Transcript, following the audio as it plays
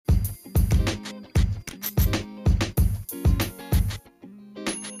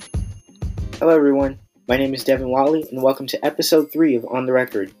Hello everyone, my name is Devin Watley and welcome to episode 3 of On the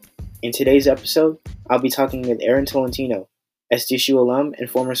Record. In today's episode, I'll be talking with Aaron Tolentino, SDSU alum and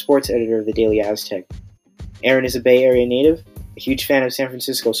former sports editor of the Daily Aztec. Aaron is a Bay Area native, a huge fan of San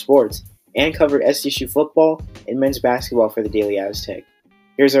Francisco sports, and covered SDSU football and men's basketball for the Daily Aztec.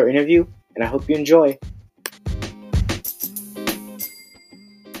 Here's our interview, and I hope you enjoy.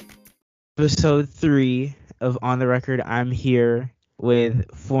 Episode 3 of On the Record, I'm here with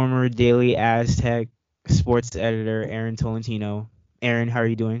former Daily Aztec sports editor Aaron Tolentino. Aaron, how are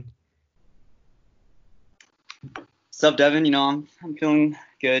you doing? What's up, Devin? I'm feeling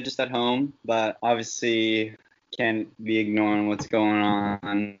good just at home, but obviously can't be ignoring what's going on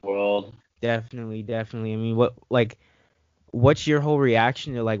in the world. Definitely. I mean, what's your whole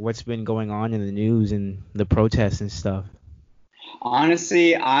reaction to what's been going on in the news and the protests and stuff?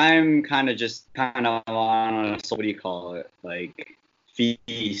 Honestly, I'm kind of on what do you call it?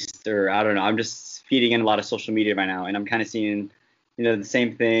 Feast, or I don't know. I'm just feeding in a lot of social media right now, and I'm kind of seeing, the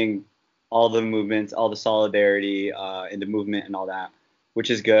same thing, all the movements, all the solidarity in the movement and all that,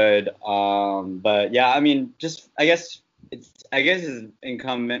 which is good. But yeah, I mean, I guess it's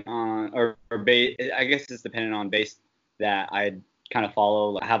incumbent on I guess it's dependent on base that I kind of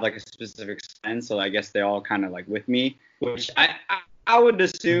follow, have a specific sense. So I guess they're all kind of with me, which I would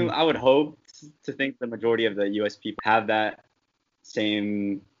assume, I would hope to think the majority of the US people have that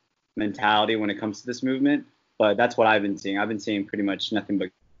same mentality when it comes to this movement. But that's what I've been seeing. I've been seeing pretty much nothing but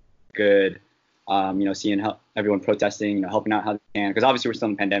good. Seeing everyone protesting, helping out how they can, because obviously we're still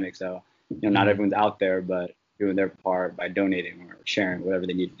in the pandemic, so not everyone's out there, but doing their part by donating or sharing whatever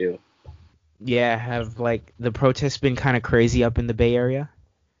they need to do. Yeah, have the protests been kind of crazy up in the Bay Area?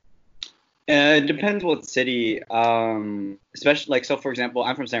 It depends what city, especially so for example,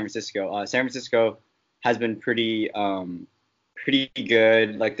 I'm from San Francisco. San Francisco has been pretty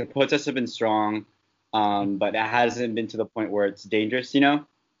good. The protests have been strong, but it hasn't been to the point where it's dangerous,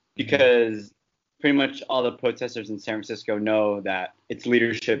 because pretty much all the protesters in San Francisco know that its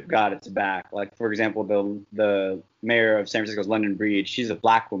leadership got its back. For example, the mayor of San Francisco's London Breed, she's a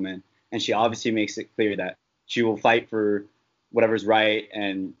black woman, and she obviously makes it clear that she will fight for whatever's right,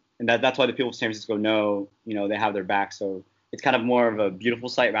 and that's why the people of San Francisco know, they have their back. So it's kind of more of a beautiful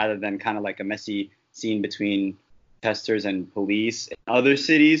sight rather than kind of a messy scene between protesters and police in other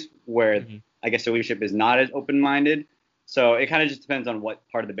cities where I guess the leadership is not as open-minded. So it kind of just depends on what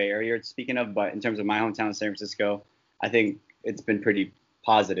part of the Bay Area it's speaking of. But in terms of my hometown of San Francisco, I think it's been pretty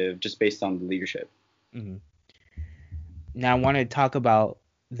positive just based on the leadership. Mm-hmm. Now I want to talk about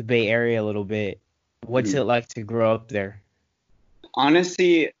the Bay Area a little bit. What's it like to grow up there?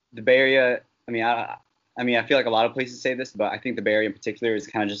 Honestly, the Bay Area, I feel like a lot of places say this, but I think the Bay Area in particular is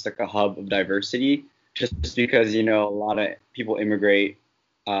kind of just a hub of diversity, just because, a lot of people immigrate,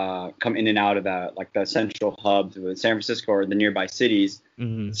 come in and out of that, the central hubs with San Francisco or the nearby cities.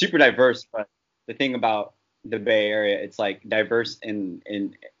 Mm-hmm. Super diverse, but the thing about the Bay Area, it's diverse in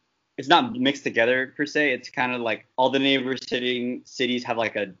it's not mixed together per se. It's kind of all the neighbor cities have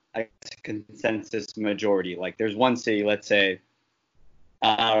a consensus majority. There's one city, let's say,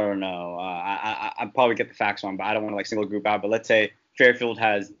 I don't know, I probably get the facts wrong, but I don't want to single group out. But let's say Fairfield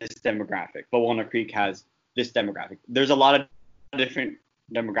has this demographic, but Walnut Creek has this demographic. There's a lot of different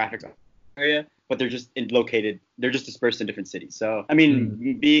demographics in the area, but they're just dispersed in different cities. So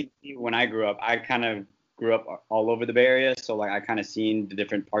when I grew up, I kind of grew up all over the Bay Area, so I kind of seen the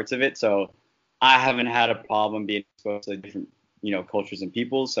different parts of it. So I haven't had a problem being exposed to different cultures and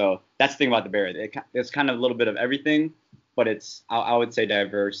people. So that's the thing about the Bay Area. It's kind of a little bit of everything, but it's I would say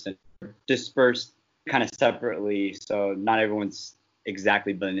diverse and dispersed kind of separately. So not everyone's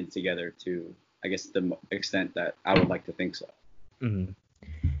exactly blended together to, I guess, the extent that I would like to think so. Mm-hmm.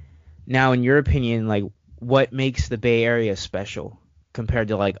 Now, in your opinion, what makes the Bay Area special compared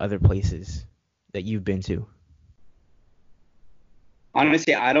to other places that you've been to?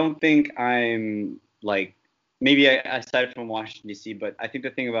 Honestly, I don't think I'm maybe aside from Washington D.C., but I think the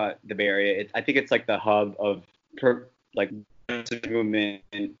thing about the Bay Area, I think it's the hub of movement,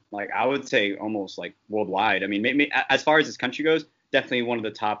 I would say almost worldwide. I mean, maybe, as far as this country goes, definitely one of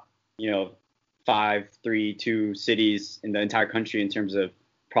the top 5, 3, 2 cities in the entire country in terms of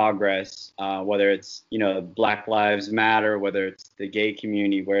progress, whether it's Black Lives Matter, whether it's the gay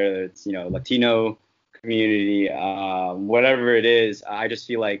community, whether it's Latino community, whatever it is. I just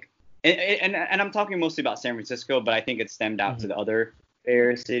feel and I'm talking mostly about San Francisco, but I think it's stemmed out to the other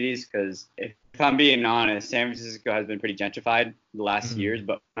Area cities, because if I'm being honest, San Francisco has been pretty gentrified the last years.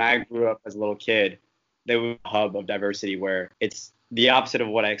 But when I grew up as a little kid, they were a hub of diversity where it's the opposite of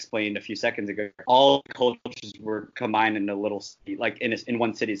what I explained a few seconds ago. All cultures were combined in a little city, in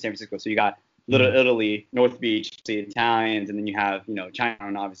one city, San Francisco. So you got Little Italy, North Beach, the Italians, and then you have,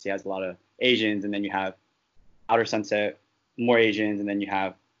 China obviously has a lot of Asians, and then you have Outer Sunset, more Asians, and then you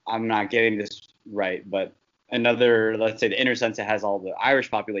have, I'm not getting this right, but another, let's say the Inner Sunset has all the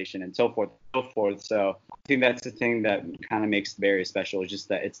Irish population and so forth, so forth. So I think that's the thing that kind of makes the Bay Area special, is just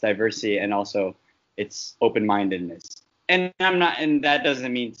that it's diversity and also it's open-mindedness. And that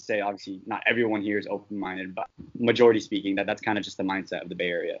doesn't mean to say, obviously, not everyone here is open-minded, but majority speaking, that's kind of just the mindset of the Bay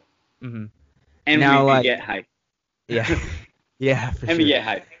Area. Mm-hmm. And now, we get hype. Yeah. Yeah, for and sure. we get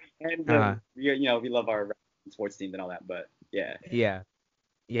hype. And we love our sports teams and all that, but yeah.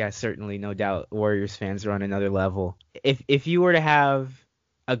 Yeah, certainly, no doubt. Warriors fans are on another level. If you were to have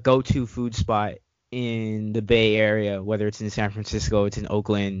a go-to food spot in the Bay Area, whether it's in San Francisco, it's in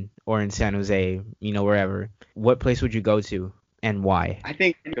Oakland, or in San Jose, wherever, what place would you go to and why? I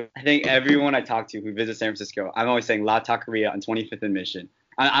think everyone I talk to who visits San Francisco, I'm always saying La Taqueria on 25th and Mission.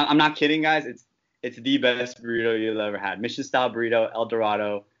 I'm not kidding, guys. It's the best burrito you'll ever had. Mission style burrito, El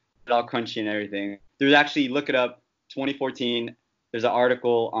Dorado, it's all crunchy and everything. There's actually, look it up, 2014. There's an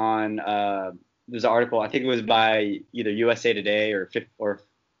article I think it was by either USA Today or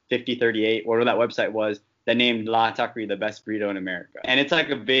 5038, whatever that website was, that named La Taqueria the best burrito in America. And it's like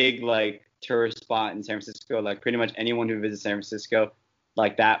a big tourist spot in San Francisco. Like pretty much anyone who visits San Francisco,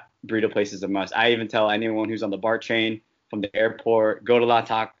 like that burrito place is a must. I even tell anyone who's on the BART train from the airport, go to La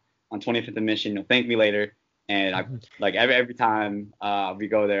Tac on 25th and Mission. You'll thank me later. And every time we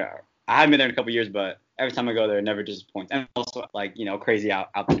go there, I haven't been there in a couple years, but every time I go there, it never disappoints. And also crazy out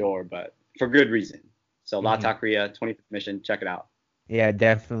the door, but for good reason. So La Taqueria, 25th Mission, check it out. Yeah,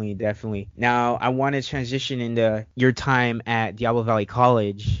 definitely. Now, I want to transition into your time at Diablo Valley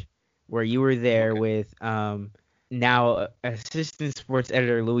College, where you were there with now assistant sports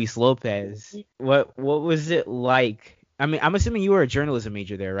editor Luis Lopez. What was it like? I mean, I'm assuming you were a journalism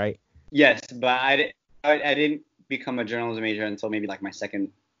major there, right? Yes, but I didn't become a journalism major until maybe my second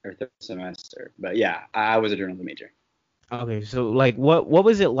or third semester. But yeah, I was a journalism major. Okay, so what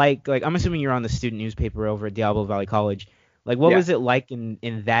was it like? I'm assuming you're on the student newspaper over at Diablo Valley College. What was it like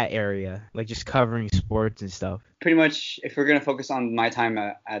in that area? Just covering sports and stuff? Pretty much, if we're going to focus on my time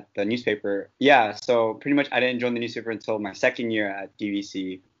at the newspaper, yeah, so pretty much I didn't join the newspaper until my second year at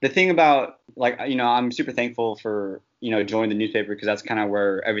DVC. The thing about, I'm super thankful for, joining the newspaper because that's kind of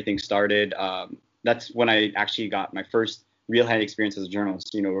where everything started. That's when I actually got my first real-hand experience as a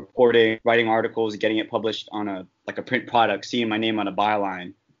journalist, reporting, writing articles, getting it published on a print product, seeing my name on a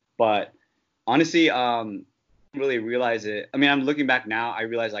byline. But honestly, really realize it. I mean, I'm looking back now, I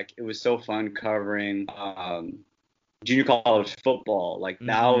realize it was so fun covering junior college football.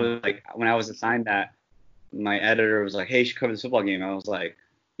 That was when I was assigned that, my editor was like, hey, you should cover this football game. I was like,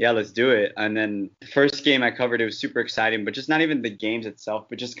 yeah, let's do it. And then the first game I covered, it was super exciting, but just not even the games itself,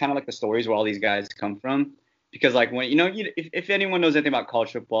 but just kind of the stories where all these guys come from. Because when if anyone knows anything about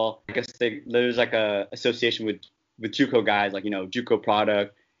college football, I guess there's a association with JUCO guys, JUCO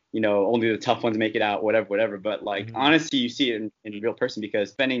product. Only the tough ones make it out, whatever. But honestly, you see it in real person, because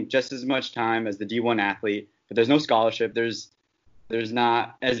spending just as much time as the D1 athlete, but there's no scholarship. There's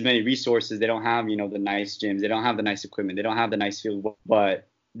not as many resources. They don't have, the nice gyms. They don't have the nice equipment. They don't have the nice field, but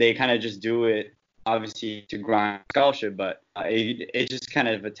they kind of just do it, obviously, to grind scholarship. But it's just kind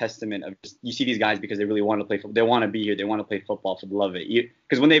of a testament of you see these guys because they really want to play football. They want to be here. They want to play football for the love of it.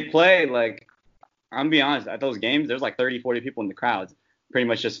 Because when they play, I'm gonna be honest, at those games, there's 30, 40 people in the crowds. Pretty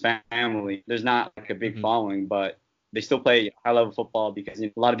much just family. There's not a big following, but they still play high level football because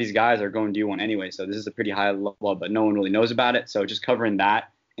a lot of these guys are going D1 anyway. So this is a pretty high level, but no one really knows about it. So just covering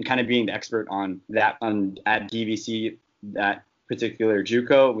that and kind of being the expert on that at DVC, that particular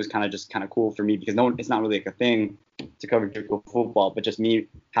JUCO, was kind of cool for me, because it's not really a thing to cover JUCO football, but just me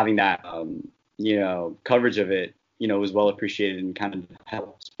having that coverage of it, was well appreciated and kind of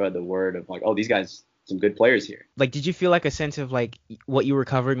helped spread the word of oh, these guys, some good players here. Did you feel a sense of what you were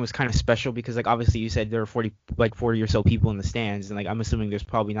covering was kind of special, because obviously you said there were 40 or so people in the stands, and I'm assuming there's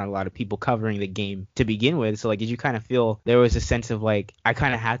probably not a lot of people covering the game to begin with. So did you kind of feel there was a sense of I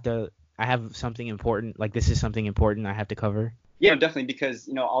have something important, this is something important I have to cover? Yeah, definitely, because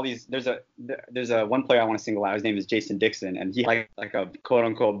all these, there's a one player I want to single out. His name is Jason Dixon, and he like a quote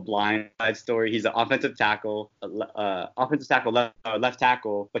unquote blind side story. He's an offensive tackle, left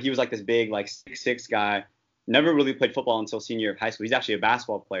tackle, but he was this big 6'6" guy. Never really played football until senior year of high school. He's actually a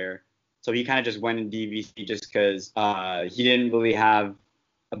basketball player, so he kind of just went in DVC just because he didn't really have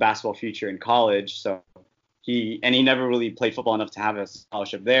a basketball future in college. So he never really played football enough to have a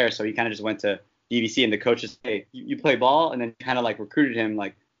scholarship there. So he kind of just went to DVC, and the coaches, hey, you play ball, and then kind of recruited him,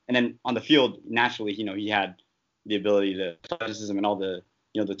 and then on the field, naturally, he had the ability to athleticism and all the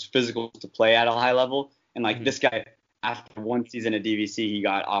that's physical to play at a high level. And like this guy, after one season at DVC, he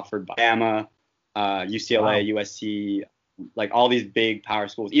got offered by Bama, UCLA, USC, like all these big power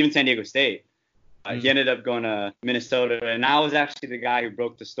schools, even San Diego State. He ended up going to Minnesota, and I was actually the guy who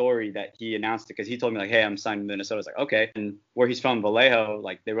broke the story that he announced it, because he told me like, hey, I'm signed to Minnesota. I was like, okay. And where he's from, Vallejo,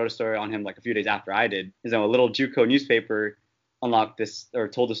 like they wrote a story on him like a few days after I did. His own little JUCO newspaper unlocked this, or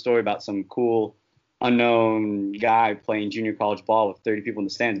told a story about some cool unknown guy playing junior college ball with 30 people in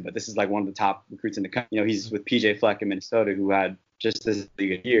the stands, but this is like one of the top recruits in the country. He's with PJ Fleck in Minnesota, who had just this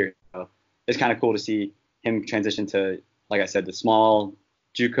good year. So it's kind of cool to see him transition to, like I said, the small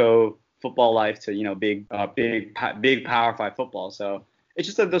JUCO football life to big Power 5 football. So it's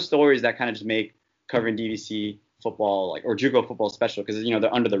just those stories that kind of just make covering DVC football or JUCO football special, because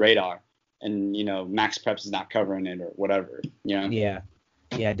they're under the radar, and Max Preps is not covering it or whatever.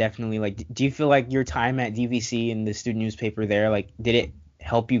 Yeah, definitely. Like, do you feel like your time at DVC and the student newspaper there, like, did it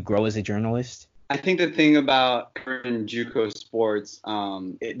help you grow as a journalist? I think the thing about covering JUCO sports,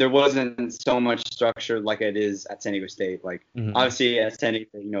 there wasn't so much structure like it is at San Diego State. Like, obviously at San Diego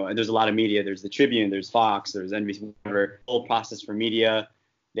State, there's a lot of media. There's the Tribune, there's Fox, there's NBC, whatever. Whole process for media.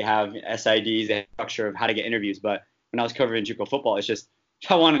 They have SIDs, they have structure of how to get interviews. But when I was covering JUCO football, it's just, if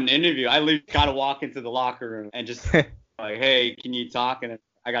I want an interview, I got to walk into the locker room and just like, hey, can you talk? And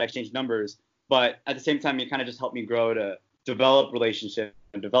I got to exchange numbers. But at the same time, it kind of just helped me grow to develop relationships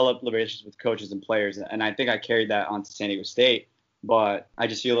with coaches and players. And I think I carried that on to San Diego State. But I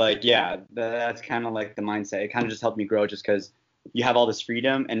just feel like, that's kind of like the mindset. It kind of just helped me grow, just because you have all this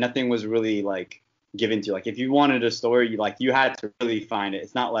freedom and nothing was really like given to you. Like, if you wanted a story, you had to really find it.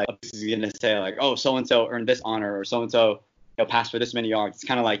 It's not like this is going to say like, oh, so-and-so earned this honor, or so-and-so passed for this many yards. It's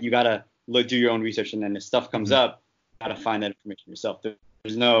kind of like you got to do your own research, and then if stuff comes up, you got to find that information yourself.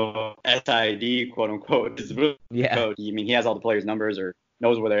 There's no SID, quote unquote. Coach. I mean, he has all the players' numbers or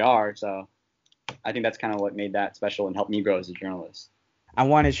knows where they are. So I think that's kind of what made that special and helped me grow as a journalist. I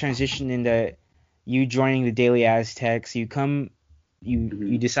want to transition into you joining the Daily Aztecs. You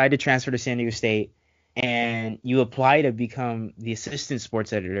decide to transfer to San Diego State, and you apply to become the assistant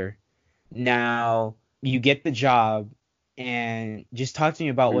sports editor. Now you get the job. And just talk to me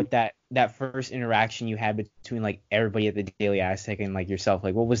about what that first interaction you had between like everybody at the Daily Aztec and like yourself.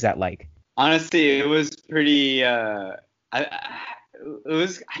 Like, what was that like? Honestly, it was pretty. I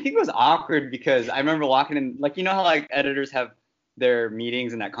think it was awkward, because I remember walking in, like, how like editors have their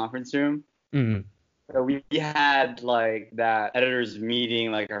meetings in that conference room. So we had like that editors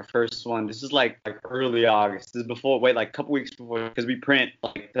meeting, like our first one. This is like early August. This is like a couple weeks before, because we print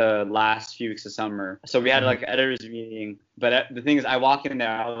like the last few weeks of summer. So we had like editors meeting. But the thing is, I walk in there,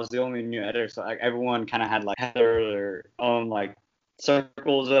 I was the only new editor, so like everyone kind of had like their own like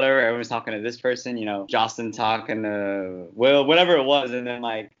circles or whatever. Everyone was talking to this person, Justin talking to Will, whatever it was, and then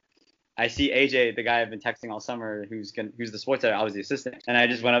like I see AJ, the guy I've been texting all summer, who's the sports editor. I was the assistant, and I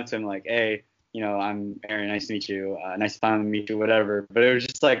just went up to him like, hey, I'm Aaron, nice to meet you, nice to finally meet you, whatever. But it was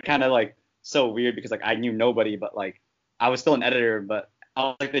just like kind of like so weird, because like I knew nobody, but like I was still an editor, but I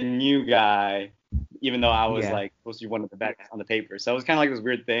was like the new guy, even though I was like supposed to be one of the best on the paper. So it was kind of like this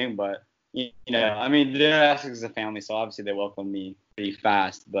weird thing, but I mean, they're actually a family, so obviously they welcomed me pretty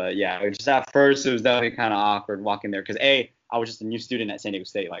fast. But yeah, it was just at first it was definitely kind of awkward walking there, because I was just a new student at San Diego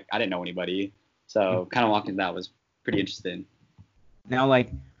State, like I didn't know anybody, so kind of walking that was pretty interesting. Now, like,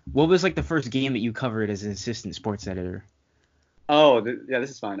 what was like the first game that you covered as an assistant sports editor? Oh, this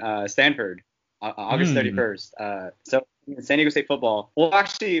is fun. Stanford, August 31st. So San Diego State football.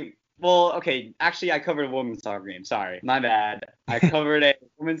 Actually, I covered a women's soccer game. Sorry, my bad. I covered a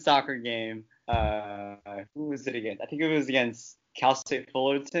women's soccer game. Who was it against? I think it was against Cal State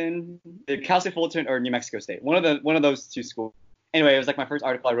Fullerton. Cal State Fullerton or New Mexico State. One of those two schools. Anyway, it was like my first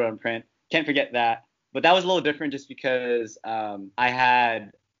article I wrote in print. Can't forget that. But that was a little different, just because I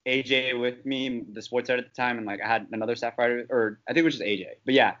had AJ with me, the sports editor at the time, and like I had another staff writer, or I think it was just AJ.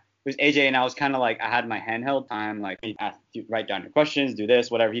 But yeah, it was AJ, and I was kind of like, I had my handheld time, like write down your questions, do this,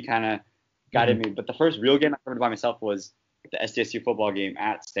 whatever. He kind of guided me. But the first real game I covered by myself was the SDSU football game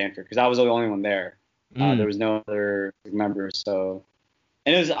at Stanford, because I was the only one there. There was no other members, so,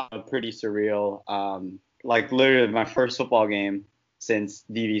 and it was pretty surreal. Like literally my first football game since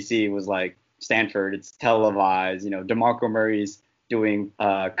DVC was like Stanford. It's televised. DeMarco Murray's doing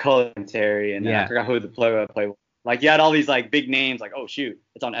color commentary, and then I forgot who the player played. Like, you had all these like big names, like, oh shoot,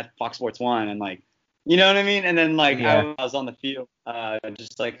 it's on Fox Sports 1, and like, you know what I mean? And then like I was on the field,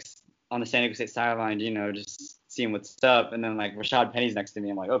 just like on the San Diego State sideline, just seeing what's up. And then like Rashad Penny's next to me.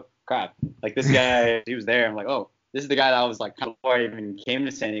 I'm like, oh crap, like this guy, he was there. I'm like, oh, this is the guy that I was like before I even came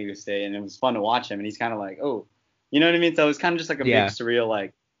to San Diego State, and it was fun to watch him. And he's kind of like, oh, You know what I mean? So it was kind of just like a Yeah. big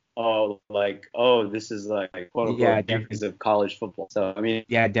surreal, this is like quote Yeah, unquote dreams definitely. of college football. So I mean,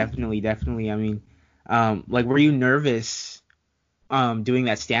 Yeah, definitely. I mean, like, were you nervous doing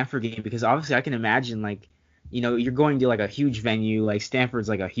that Stanford game? Because obviously I can imagine, like, you're going to like a huge venue, like Stanford's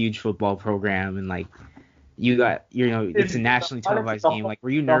like a huge football program, and like it's a nationally honestly, televised game. Like, were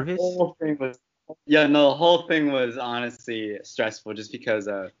you the nervous? whole thing was yeah, no, the whole thing was honestly stressful just because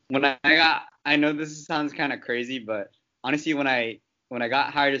I know this sounds kind of crazy, but honestly when I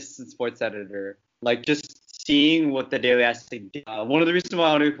got hired as assistant sports editor, like just seeing what the Daily Aztec did, one of the reasons why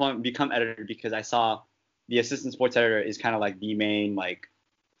I wanted to become editor because I saw the assistant sports editor is kind of like the main like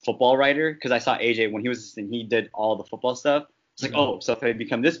football writer because I saw AJ when he was assistant, he did all the football stuff. It's like, Mhm. oh, so if I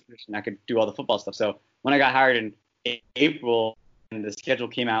become this position, I could do all the football stuff. So when I got hired in April, and the schedule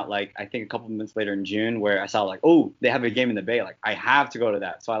came out like I think a couple of months later in June, where I saw like, oh, they have a game in the Bay, like I have to go to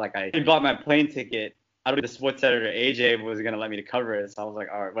that. So I bought my plane ticket. I don't know if the sports editor AJ was gonna let me to cover it, so I was like,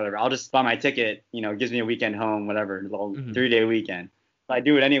 all right, whatever. I'll just buy my ticket. It gives me a weekend home, whatever, a little Mhm. 3-day weekend. So I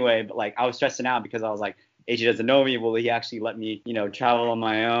do it anyway, but like I was stressing out because I was like, AJ doesn't know me. Will he actually let me, travel on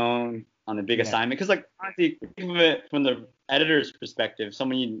my own on a big Yeah. assignment? Because like honestly, think of it from the editor's perspective,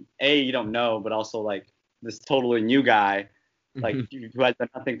 someone you don't know, but also like this totally new guy, like Mhm. who has done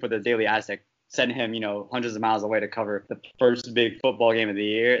nothing for the Daily Aztec, send him, hundreds of miles away to cover the first big football game of the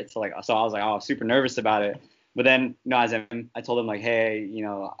year. It's like, so I was like, oh, super nervous about it. But then, I told him like, hey,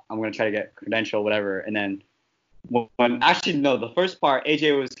 I'm gonna try to get credential, whatever. And then when actually no, the first part,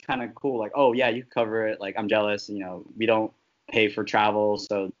 AJ was kind of cool, like, oh yeah, you cover it. Like I'm jealous, we don't pay for travel,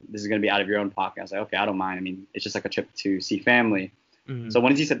 so this is gonna be out of your own pocket. I was like, okay, I don't mind. I mean, it's just like a trip to see family. Mhm. So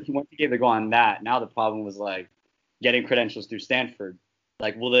once he gave the go on that, now the problem was like getting credentials through Stanford.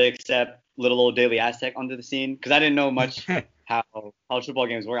 Like, will they accept little old Daily Aztec onto the scene? Because I didn't know much how college football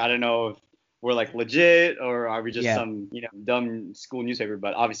games work. I didn't know if we're like legit or are we just Yeah. some dumb school newspaper.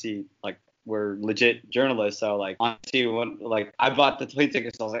 But obviously, like we're legit journalists. So like honestly, when like I bought the plane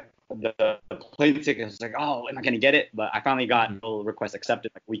tickets, I was like the plane tickets. I was like, oh, am I gonna get it? But I finally got Mhm. a request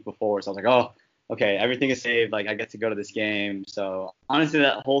accepted like a week before. So I was like, oh, okay, everything is saved. Like I get to go to this game. So honestly,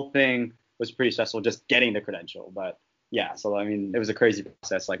 that whole thing was pretty stressful just getting the credential. But yeah, so I mean, it was a crazy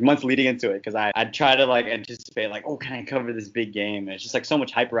process, like months leading into it, because I'd try to like anticipate, like, oh, can I cover this big game? And it's just like so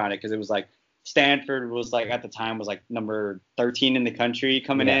much hype around it, because it was like Stanford was like at the time was like number 13 in the country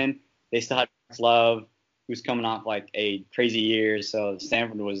coming Yeah. in. They still had Love, who's coming off like a crazy year, so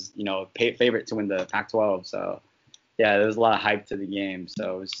Stanford was favorite to win the Pac-12. So yeah, there was a lot of hype to the game.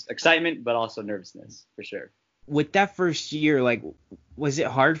 So it was excitement, but also nervousness for sure. With that first year, like, was it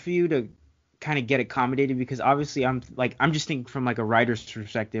hard for you to kind of get accommodated? Because obviously I'm just thinking from like a writer's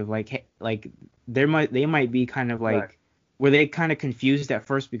perspective, like, hey, like they might be kind of Right. like, were they kind of confused at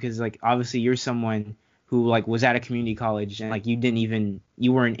first because like obviously you're someone who like was at a community college and like you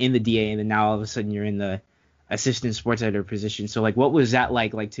weren't in the DA, and then now all of a sudden you're in the assistant sports editor position. So like what was that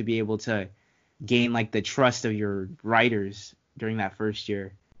like to be able to gain like the trust of your writers during that first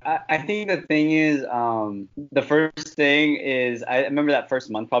year? I think the thing is, the first thing is, I remember that first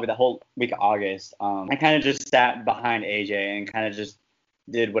month, probably the whole week of August. I kind of just sat behind AJ and kind of just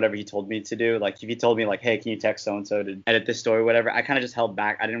did whatever he told me to do. Like if he told me like, hey, can you text so and so to edit this story, whatever, I kind of just held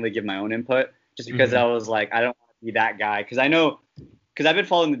back. I didn't really give my own input just because Hmm. I was like, I don't want to be that guy, because I've been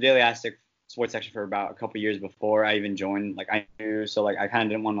following the Daily Aztec sports section for about a couple years before I even joined. Like I knew, so like I kind of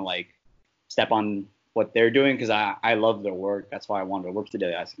didn't want to like step on what they're doing, because I love their work. That's why I wanted to work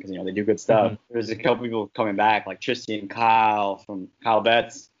today, because they do good Hmm. stuff. There's a couple people coming back, like Tristan Kyle from Kyle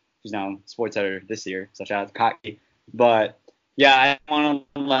Betts, who's now sports editor this year. So shout out to Cocky. But yeah, I don't want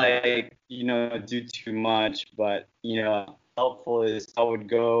to like do too much, but helpful is I would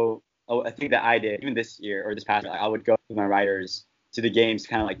go. Oh, I think that I did even this year or this past year, like, I would go with my writers to the games,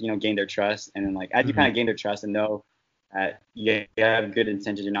 kind of like gain their trust, and then like as you Hmm. kind of gain their trust and know you have good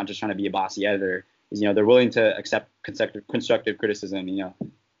intentions, you're not just trying to be a bossy editor, is they're willing to accept constructive criticism,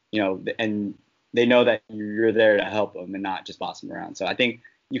 and they know that you're there to help them and not just boss them around. So I think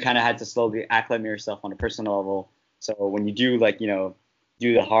you kind of had to slowly acclimate yourself on a personal level, so when you do like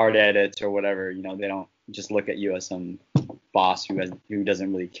do the hard edits or whatever, they don't just look at you as some boss who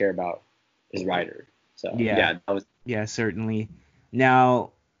doesn't really care about his writer. So Yeah. yeah, that was. Yeah, certainly.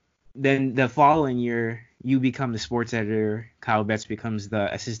 Now, then the following year, you become the sports editor. Kyle Betts becomes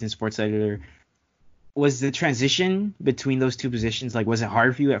the assistant sports editor. Was the transition between those two positions, like, was it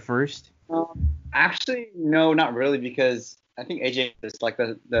hard for you at first? Actually, no, not really, because I think AJ is like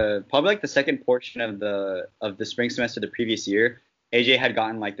the probably like the second portion of the spring semester the previous year. AJ had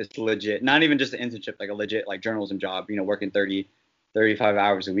gotten like this legit, not even just an internship, like a legit like journalism job, working 35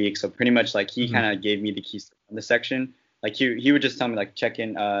 hours a week. So pretty much like he Hmm. kind of gave me the keys to the section. Like he would just tell me like check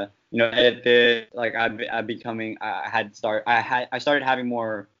in, edit this. Like I started having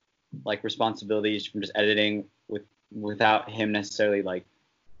more like responsibilities from just editing without him necessarily like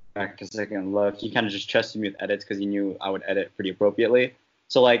back a second look. He kind of just trusted me with edits because he knew I would edit pretty appropriately.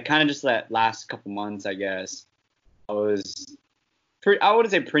 So like kind of just that last couple months, I guess, I wouldn't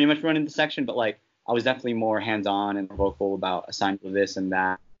say pretty much running the section, but like I was definitely more hands-on and vocal about assignment of this and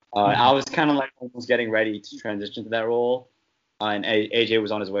that. I was kind of like almost getting ready to transition to that role. And AJ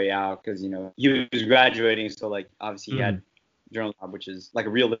was on his way out because, he was graduating. So like obviously he had journal job, which is like a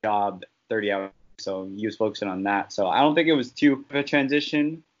real job, 30 hours. So he was focusing on that. So I don't think it was too of a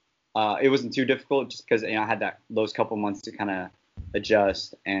transition. It wasn't too difficult just because, I had those couple months to kind of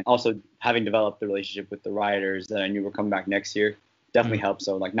adjust. And also having developed the relationship with the writers that I knew were coming back next year definitely helped.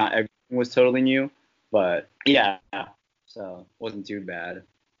 So like not everything was totally new, but yeah, so it wasn't too bad.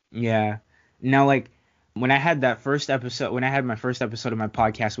 Yeah. Now, like when I had my first episode of my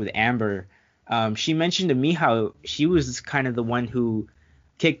podcast with Amber, she mentioned to me how she was kind of the one who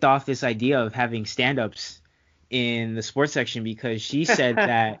kicked off this idea of having stand-ups in the sports section because she said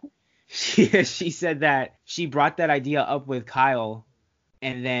that she said that she brought that idea up with Kyle,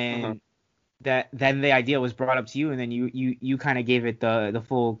 and then then the idea was brought up to you, and then you kind of gave it the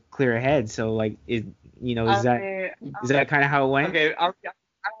full clear head. So like is that kind of how it went? Okay,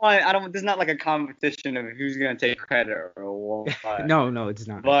 I don't. This is not like a competition of who's gonna take credit or what. No, it's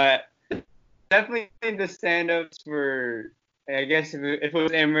not. But definitely the stand-ups were. I guess if it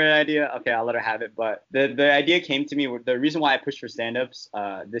was Amber's idea, okay, I'll let her have it. But the idea came to me. The reason why I pushed for stand-ups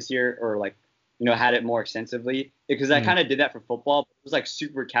this year, or like had it more extensively, because I kind of did that for football. But it was like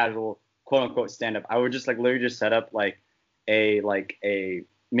super casual, quote unquote stand-up. I would just like literally just set up like a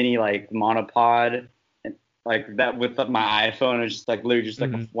mini like monopod. Like that with my iPhone, it's just like literally just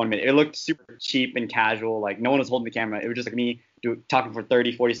like 1 minute. It looked super cheap and casual. Like no one was holding the camera. It was just like me talking for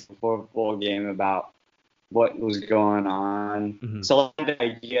 30, 40 seconds before a full game about what was going on. So I like the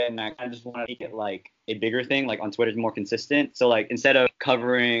idea, and I kind of just want to make it like a bigger thing. Like on Twitter, it's more consistent. So like instead of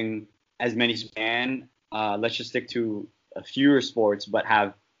covering as many as we can, let's just stick to a fewer sports, but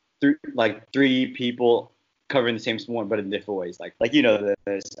have three people covering the same sport but in different ways. Like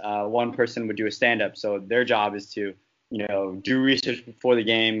this one person would do a stand-up, so their job is to do research before the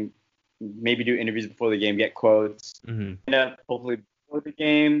game, maybe do interviews before the game, get quotes, end up hopefully before the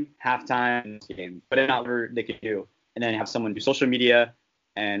game, halftime, game, but not whatever they could do, and then have someone do social media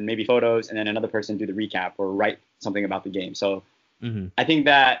and maybe photos, and then another person do the recap or write something about the game. So I think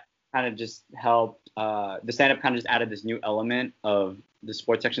that kind of just helped. The stand-up kind of just added this new element of the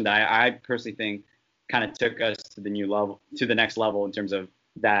sports section that I personally think kind of took us to the next level in terms of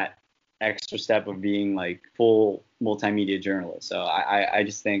that extra step of being like full multimedia journalist. So I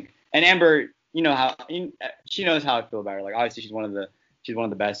just think, and Amber, she knows how I feel about her. Like obviously she's one of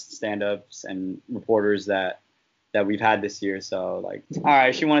the best stand-ups and reporters that we've had this year. So like, all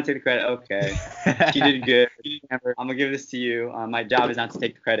right, she wanted to take the credit. Okay, she did good. Amber, I'm gonna give this to you. My job is not to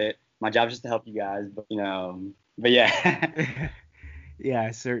take the credit. My job is just to help you guys. But yeah.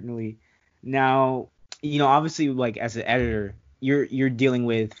 Yeah, certainly. Now, obviously, like as an editor, you're dealing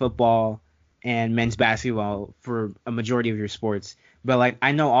with football and men's basketball for a majority of your sports. But like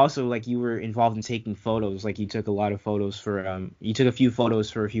I know also like you were involved in taking photos. Like you took a lot of photos for you took a few photos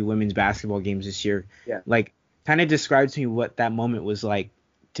for a few women's basketball games this year. Yeah. Like kind of describe to me what that moment was like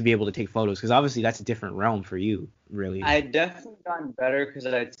to be able to take photos, because obviously that's a different realm for you, really. I definitely gotten better because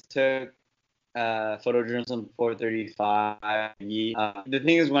I took photojournalism 435. The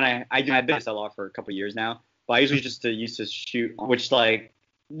thing is, when I've been at SLR for a couple years now, but I usually used to shoot, which like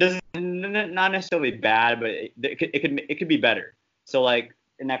doesn't not necessarily bad, but it could be better. So like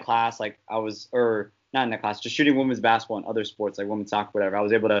in that class, like not in that class, just shooting women's basketball and other sports like women's soccer, whatever. I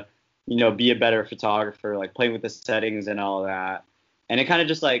was able to be a better photographer, like playing with the settings and all that. And it kind of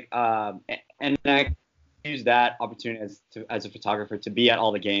just like and I use that opportunity as a photographer to be at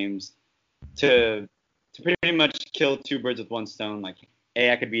all the games, to pretty much kill two birds with one stone. Like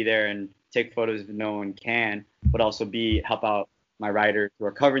I could be there and take photos if no one can, but also help out my writers who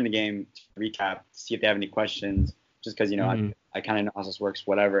are covering the game to recap, see if they have any questions, just because I kind of know how this works,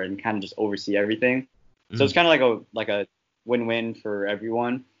 whatever, and kind of just oversee everything. So it's kind of like a win-win for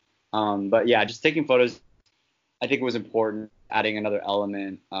everyone. But yeah, just taking photos, I think it was important, adding another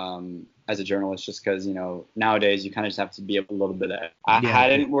element as a journalist, just because nowadays you kind of just have to be a little bit. I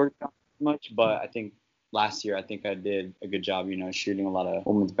hadn't worked on much, but I think last year I did a good job, shooting a lot of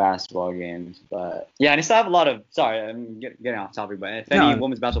women's basketball games. But yeah, and I still have a lot of. Sorry, I'm getting off topic, but if any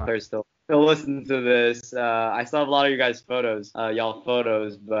women's basketball players still he'll listen to this. I still have a lot of you guys' photos,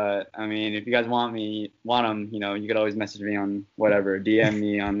 but I mean, if you guys want them, you could always message me on whatever, DM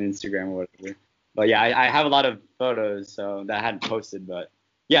me on Instagram or whatever. But yeah, I have a lot of photos so that I hadn't posted, but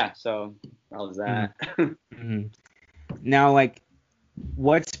yeah, so that was that. Mm-hmm. Now, like,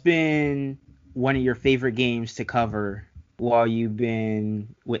 what's been one of your favorite games to cover while you've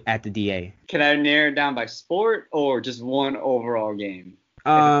been at the DA? Can I narrow it down by sport or just one overall game?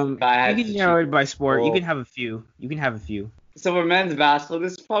 You can narrow it by sport. You can have a few. So for men's basketball,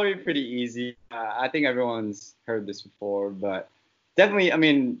 this is probably pretty easy. I think everyone's heard this before, but definitely, I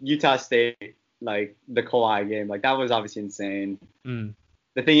mean, Utah State, like the Kawhi game, like that was obviously insane.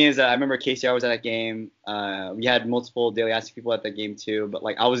 The thing is, I remember KCR was at that game. We had multiple Daily Aztec people at that game too, but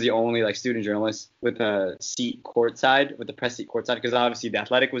like I was the only like student journalist with a seat courtside, with the press seat courtside, because obviously the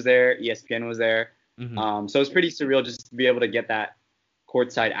Athletic was there, ESPN was there. So it was pretty surreal just to be able to get that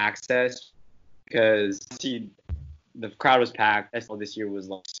courtside access, because the crowd was packed. SDSU this year was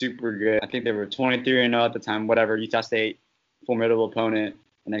like super good. I think they were 23-0 at the time, whatever. Utah State, formidable opponent,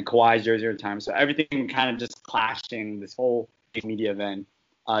 and then Kawhi's jersey at the time. So everything kind of just clashing this whole media event.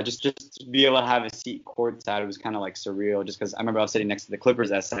 Just to be able to have a seat courtside was kind of like surreal, just because I remember I was sitting next to the Clippers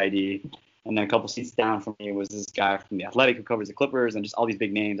SID, and then a couple seats down from me was this guy from the Athletic who covers the Clippers, and just all these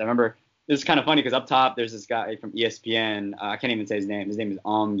big names. I remember it was kind of funny because up top there's this guy from ESPN. I can't even say his name. His name is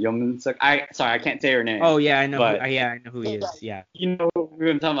Yominsuk. I can't say her name. Oh yeah, I know. I know who he is. Yeah. You know who we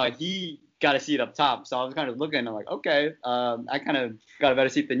were talking about? He got a seat up top, so I was kind of looking and I'm like, okay, I kind of got a better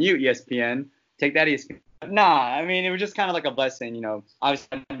seat than you, ESPN. Take that, ESPN. Nah, I mean, it was just kind of like a blessing, you know.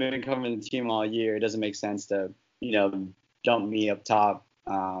 Obviously, I've been covering the team all year. It doesn't make sense to, dump me up top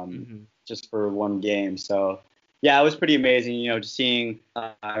just for one game. So, yeah, it was pretty amazing, just seeing.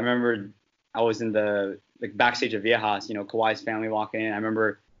 I remember I was in the backstage of Viejas, Kawhi's family walking in. I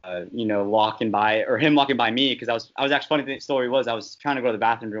remember, walking by me, because I was actually, funny story was, I was trying to go to the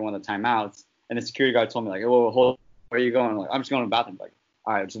bathroom during one of the timeouts, and the security guard told me, like, whoa, hold on, where are you going? I'm like, I'm just going to the bathroom. Like,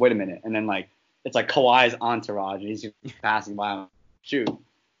 all right, just wait a minute. And then, like, it's like Kawhi's entourage, and he's passing by. I'm like, shoot,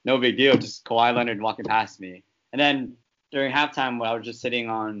 no big deal. Just Kawhi Leonard walking past me. And then during halftime, when I was just sitting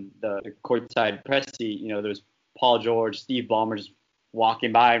on the courtside press seat, there was Paul George, Steve Ballmer just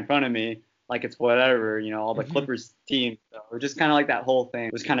walking by in front of me like it's whatever, all the Clippers team. So it was just kind of like that whole thing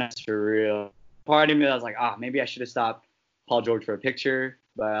was kind of surreal. Part of me, I was like, maybe I should have stopped Paul George for a picture.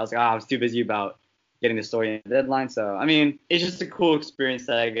 But I was like, I was too busy about getting the story in the deadline. So, I mean, it's just a cool experience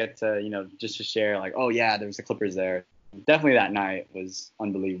that I get to, just to share, like, oh, yeah, there was the Clippers there. Definitely that night was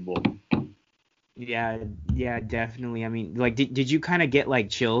unbelievable. Yeah, definitely. I mean, like, did you kind of get, like,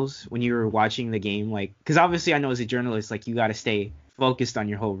 chills when you were watching the game? Like, because obviously I know as a journalist, like, you got to stay focused on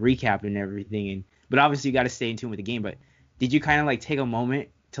your whole recap and everything. But obviously you got to stay in tune with the game. But did you kind of, like, take a moment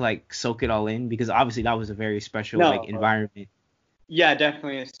to, like, soak it all in? Because obviously that was a very special, environment. Yeah,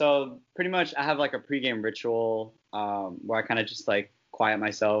 definitely. So pretty much I have like a pregame ritual where I kind of just like quiet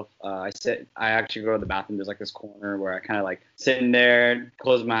myself. I actually go to the bathroom. There's like this corner where I kind of like sit in there,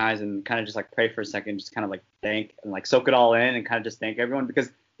 close my eyes, and kind of just like pray for a second, just kind of like thank and like soak it all in and kind of just thank everyone,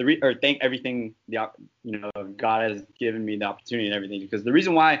 because thank everything God has given me the opportunity and everything. Because the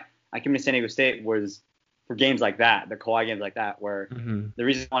reason why I came to San Diego State was for games like that, the Kawhi games like that, where the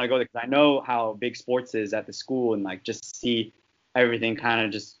reason I want to go there, because I know how big sports is at the school, and like just see everything kind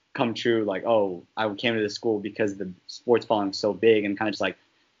of just come true, like, oh, I came to this school because the sports following is so big, and kind of just like,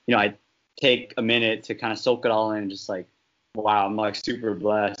 I take a minute to kind of soak it all in, and just like, wow, I'm like super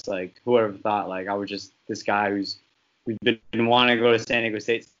blessed. Like, whoever thought like I was just this guy who's been wanting to go to San Diego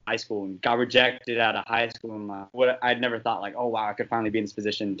State high school and got rejected out of high school. And what I'd never thought, like, oh wow, I could finally be in this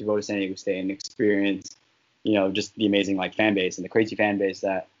position to go to San Diego State and experience, just the amazing like fan base and the crazy fan base,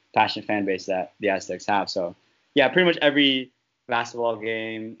 that passionate fan base that the Aztecs have. So yeah, pretty much every basketball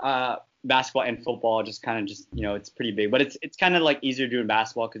game, basketball and football, just kind of just, it's pretty big, but it's kind of like easier to do in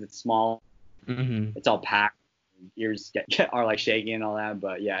basketball because it's small. It's all packed, ears are like shaking and all that.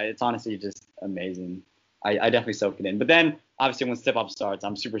 But yeah, it's honestly just amazing. I definitely soak it in. But then obviously when step up starts,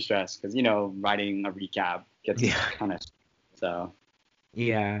 I'm super stressed because writing a recap gets kind of so.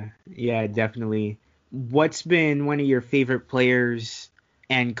 Yeah, definitely. What's been one of your favorite players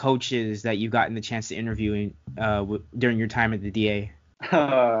and coaches that you've gotten the chance to interview during your time at the DA?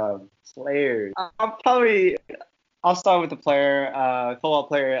 Players. I'll start with the player, football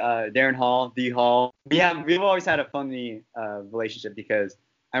player, Darren Hall, D Hall. We've always had a funny relationship because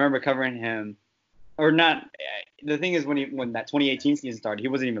I remember covering him, or not. The thing is, when that 2018 season started, he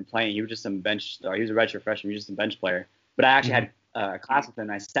wasn't even playing. He was just some bench star. He was a redshirt freshman. He was just a bench player. But I actually had a class with him.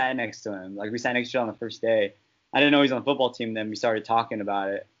 I sat next to him. Like, we sat next to each other on the first day. I didn't know he was on the football team. Then we started talking about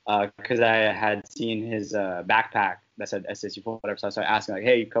it. because I had seen his backpack that said SDSU football, whatever. So I started asking like,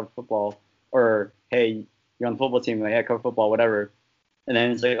 hey, you cover football, or hey, you're on the football team, like, yeah, I cover football, whatever. And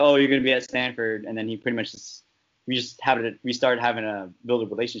then it's like, oh, you're gonna be at Stanford, and then he pretty much we started having a build a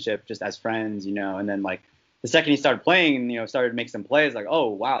relationship just as friends, and then like the second he started playing, started making some plays, like, oh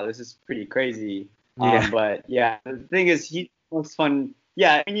wow, this is pretty crazy. Yeah. But yeah, the thing is, he's the most fun.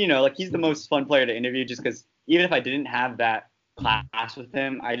 Yeah, I mean, like he's the most fun player to interview, just because even if I didn't have that class with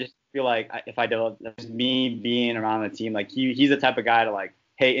him, I just feel like if I developed just me being around the team, like he's the type of guy to like,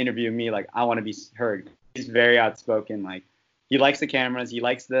 hey, interview me, like I want to be heard. He's very outspoken, like he likes the cameras, he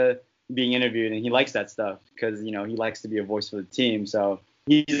likes the being interviewed, and he likes that stuff because he likes to be a voice for the team. So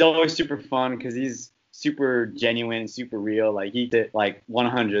he's always super fun because he's super genuine, super real. Like he did like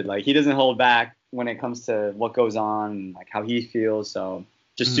 100. Like he doesn't hold back when it comes to what goes on and like how he feels. So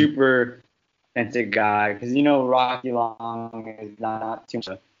just super authentic guy. Because Rocky Long is not too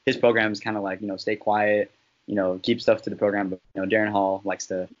much. His program is kind of like stay quiet, keep stuff to the program. But Darren Hall likes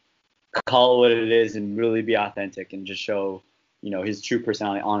to call it what it is and really be authentic and just show his true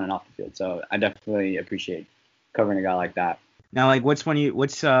personality on and off the field. So I definitely appreciate covering a guy like that. Now, like, what's one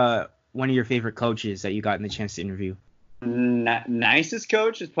of your favorite coaches that you got in the chance to interview? Nicest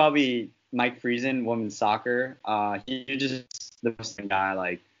coach is probably Mike Friesen, women's soccer. He's just the best guy.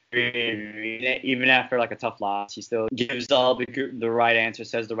 Like even after like a tough loss, he still gives all the right answer,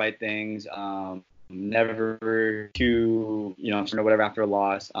 says the right things. Never too whatever after a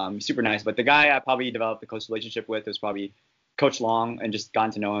loss. Super nice. But the guy I probably developed the close relationship with was probably Coach Long, and just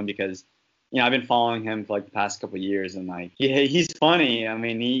gotten to know him because I've been following him for like the past couple of years, and like he's funny. I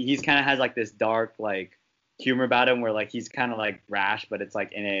mean, he's kind of has like this dark like humor about him where like he's kind of like brash, but it's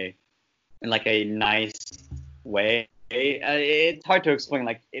like in like a nice way. It's hard to explain.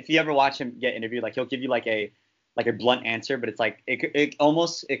 Like if you ever watch him get interviewed, like he'll give you like a blunt answer, but it's like it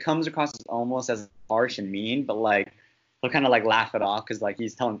comes across as almost as harsh and mean, but like he'll kind of like laugh it off because like he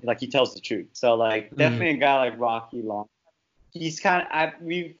tells the truth. So like definitely a guy like Rocky Long. We've kind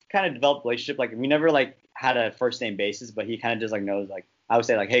of developed a relationship. Like we never like had a first name basis, but he kind of just like knows, like I would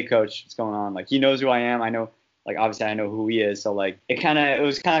say like, hey coach, what's going on? Like he knows who I am. I know, like obviously I know who he is. So like it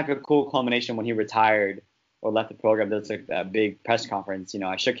was kind of like a cool culmination when he retired or left the program. There was like that big press conference.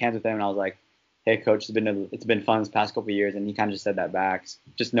 I shook hands with him and I was like, hey coach, it's been fun this past couple of years. And he kind of just said that back,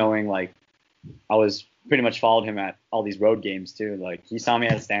 just knowing like I was pretty much followed him at all these road games too. Like he saw me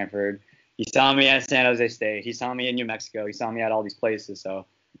at Stanford. He saw me at San Jose State. He saw me in New Mexico. He saw me at all these places. So,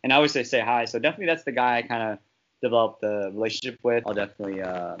 and I always say hi. So definitely that's the guy I kind of developed the relationship with. I'll definitely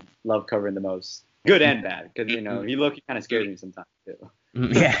love covering the most, good and bad, because he kind of scares me sometimes too.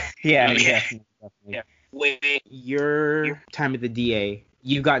 Yeah, definitely. Your time at the DA,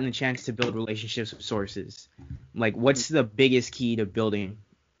 you've gotten the chance to build relationships with sources. Like, what's the biggest key to building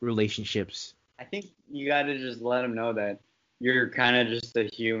relationships? I think you got to just let them know that you're kind of just a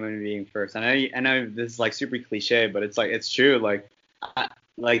human being first. I know this is like super cliche, but it's true. Like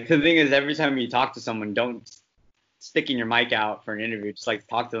the thing is, every time you talk to someone, don't sticking your mic out for an interview. Just like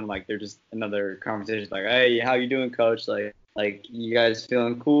talk to them like they're just another conversation. Like, hey, how you doing, coach? Like you guys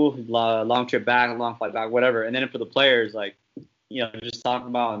feeling cool? Long trip back, long flight back, whatever. And then for the players, like just talk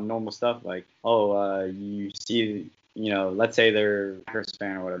about normal stuff. Like, you see, let's say they're a Packers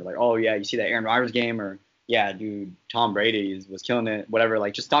fan or whatever. Like, oh yeah, you see that Aaron Rodgers game, or yeah, dude, Tom Brady was killing it, whatever.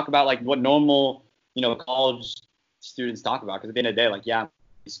 Like, just talk about like what normal, college students talk about. Because at the end of the day, like, yeah,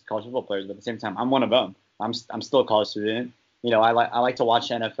 these college football players, but at the same time, I'm one of them. I'm still a college student. I like to watch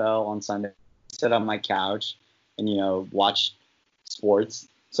NFL on Sunday, sit on my couch, and watch sports.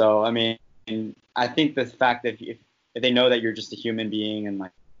 So I mean, I think the fact that if they know that you're just a human being and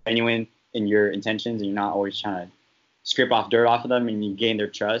like genuine in your intentions, and you're not always trying to scrape off dirt off of them, and you gain their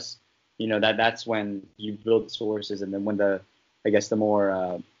trust, that's when you build sources. And then when the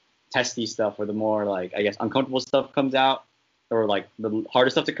more testy stuff, or the more like uncomfortable stuff comes out, or like the harder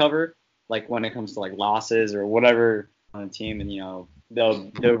stuff to cover, like when it comes to like losses or whatever on the team, and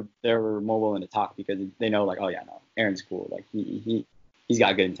they're more willing to talk because they know like, oh yeah, no, Aaron's cool, like he's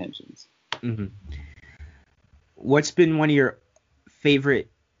got good intentions. Mm-hmm. What's been one of your favorite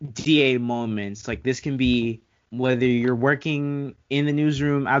DA moments? Like, this can be whether you're working in the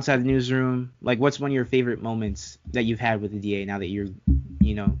newsroom, outside the newsroom. Like, what's one of your favorite moments that you've had with the DA now that you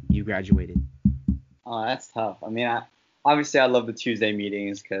graduated? Oh, that's tough. I mean, obviously I love the Tuesday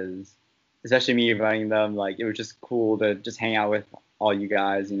meetings because, especially me running them, like it was just cool to just hang out with all you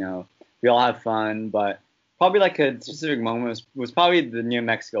guys. We all have fun, but probably like a specific moment was probably the New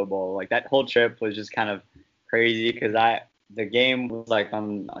Mexico Bowl. Like that whole trip was just kind of crazy because the game was like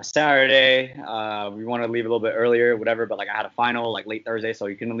on a Saturday. We wanted to leave a little bit earlier, whatever, but like I had a final like late Thursday, so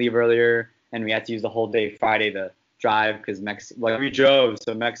you couldn't leave earlier, and we had to use the whole day Friday to drive because we drove,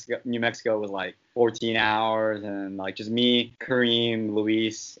 so New Mexico was like 14 hours, and like just me, Kareem,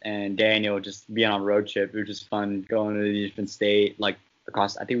 Luis, and Daniel just being on a road trip. It was just fun going to the different state, like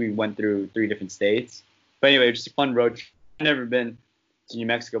across. I think we went through 3 different states, but anyway, it was just a fun road trip. I've never been to New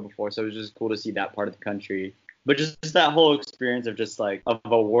Mexico before, so it was just cool to see that part of the country. But just that whole experience of just like of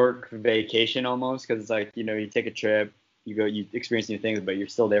a work vacation almost, because it's like, you know, you take a trip, you go, you experience new things, but you're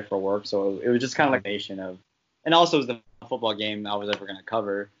still there for work. So it was just kind of like a nation of, and also it was the football game I was ever going to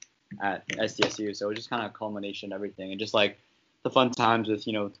cover at SDSU. So it was just kind of a culmination of everything. And just like the fun times with,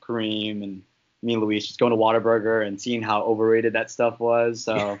 you know, with Kareem and me and Luis just going to Whataburger and seeing how overrated that stuff was.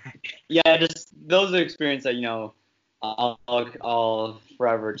 So yeah, just those are experiences that, you know, I'll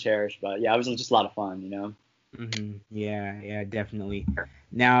forever cherish. But yeah, it was just a lot of fun, you know. Yeah, definitely.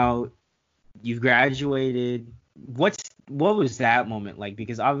 Now, you've graduated. What was that moment like?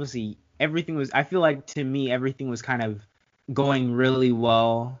 Because obviously everything was, I feel like to me, everything was kind of going really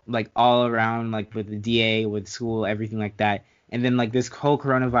well, like all around, like with the DA, with school, everything like that. And then like this whole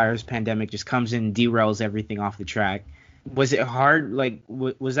coronavirus pandemic just comes in and derails everything off the track. Was it hard? Like,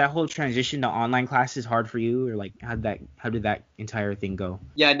 was that whole transition to online classes hard for you, or like how did that entire thing go?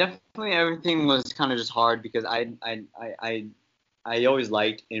 Yeah, definitely everything was kind of just hard because I always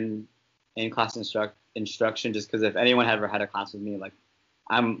liked in class instruction, just because if anyone had ever had a class with me, like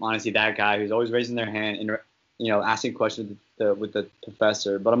I'm honestly that guy who's always raising their hand and, you know, asking questions with the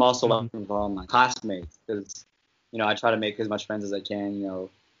professor. But I'm also looking for all my classmates because, you know, I try to make as much friends as I can, you know,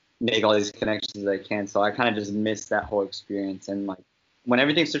 make all these connections as I can. So I kind of just miss that whole experience. And like when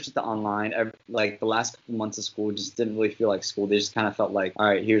everything switched to online, like the last couple months of school just didn't really feel like school. They just kind of felt like, all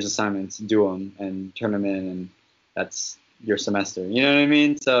right, here's assignments, do them and turn them in, and that's your semester. You know what I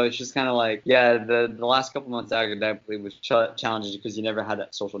mean? So it's just kind of like, yeah, the last couple months academically was challenging because you never had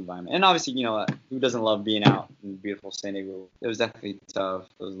that social environment. And obviously, you know, who doesn't love being out in beautiful San Diego? It was definitely tough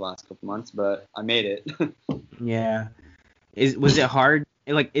those last couple months, but I made it. Yeah. Was it hard?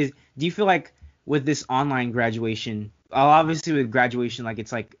 Like, do you feel like with this online graduation, obviously with graduation, like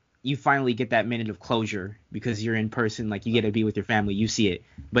it's like you finally get that minute of closure because you're in person, like you get to be with your family, you see it.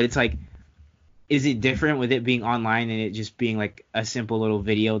 But it's like, is it different with it being online and it just being like a simple little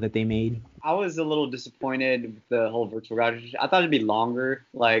video that they made? I was a little disappointed with the whole virtual graduation. I thought it'd be longer.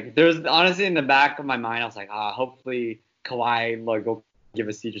 Like, there's honestly in the back of my mind, I was like, hopefully Kawhi like go give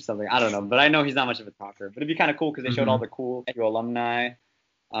a speech or something. I don't know, but I know he's not much of a talker. But it'd be kind of cool because they showed all the cool alumni.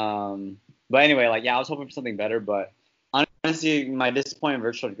 But anyway, like, yeah, I was hoping for something better. But honestly, my disappointment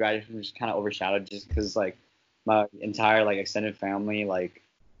virtual graduation was kind of overshadowed just because like my entire like extended family like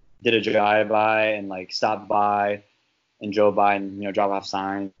did a drive-by and like stopped by and drove by and, you know, drop off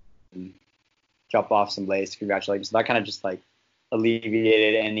signs and drop off some blades to congratulate. So that kind of just like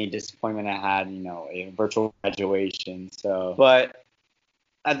alleviated any disappointment I had, you know, a virtual graduation. So, but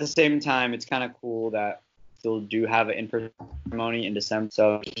at the same time, it's kind of cool that still do have an in-person ceremony in December.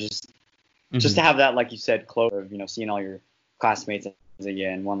 So just to have that, like you said, close of, you know, seeing all your classmates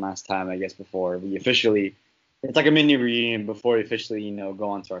again one last time, I guess, before we officially, it's like a mini reunion before we officially, you know, go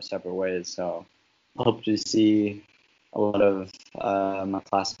on to our separate ways. So I hope to see a lot of my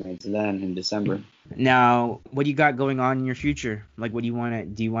classmates then in December. Now, what do you got going on in your future? Like, what do you want to,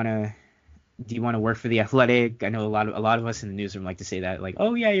 do you want to work for the Athletic? I know a lot of us in the newsroom like to say that, like,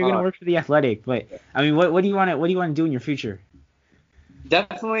 oh yeah, you're going to work for the Athletic. But I mean, what do you want to do in your future?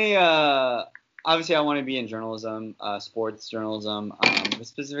 Definitely, obviously, I want to be in journalism, sports journalism. But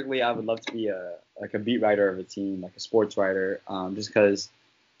specifically, I would love to be a beat writer of a team, like a sports writer, just because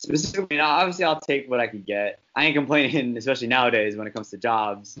specifically, obviously, I'll take what I could get. I ain't complaining, especially nowadays when it comes to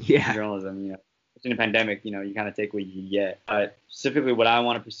jobs in journalism. You know, in a pandemic, you know, you kind of take what you can get. But specifically, what I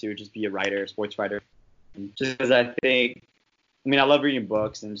want to pursue is just be a writer, a sports writer, just because I think, I mean, I love reading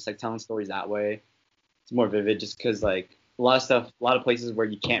books and just like telling stories that way. It's more vivid, just because like a lot of places where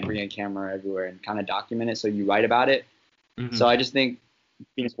you can't bring a camera everywhere and kind of document it, so you write about it. So I just think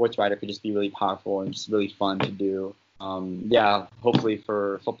being a sports writer could just be really powerful and just really fun to do. Yeah, hopefully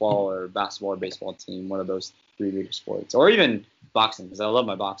for football or basketball or baseball team, one of those 3 major sports, or even boxing, because I love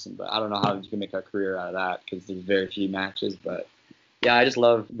my boxing, but I don't know how you can make a career out of that because there's very few matches. But yeah, I just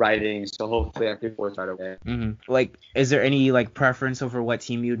love writing, so hopefully I can sports right away. Like, is there any like preference over what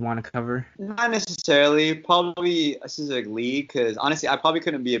team you'd want to cover? Not necessarily, probably a specific league, because honestly, I probably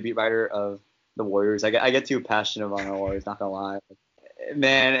couldn't be a beat writer of the Warriors. I get too passionate about the Warriors, not gonna lie.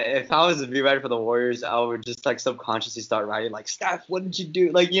 Man, if I was a beat writer for the Warriors, I would just like subconsciously start writing like, Steph, what did you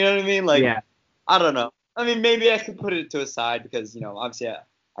do? Like, you know what I mean? Like, yeah. I don't know. I mean, maybe I could put it to a side because obviously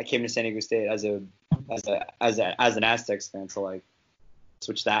I came to San Diego State as an Aztecs fan, so like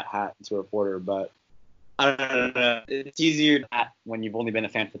switch that hat into a reporter. But I don't know. It's easier when you've only been a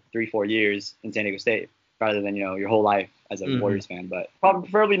fan for 3-4 years in San Diego State rather than your whole life as a Warriors fan. But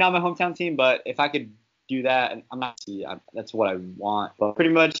preferably not my hometown team. But if I could do that, I'm not. That's what I want. But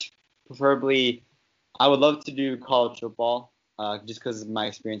pretty much, preferably, I would love to do college football. Just because of my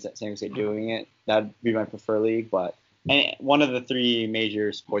experience at San Diego State doing it, that'd be my preferred league. But one of the 3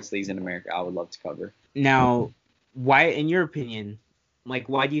 major sports leagues in America, I would love to cover. Now, why, in your opinion, like,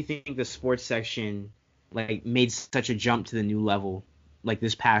 why do you think the sports section like made such a jump to the new level, like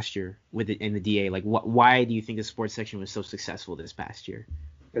this past year with it in the DA? Like, why do you think the sports section was so successful this past year?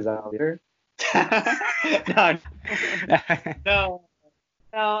 Because I'm here. No.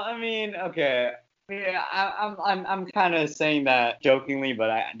 I mean, okay. Yeah, I'm kind of saying that jokingly,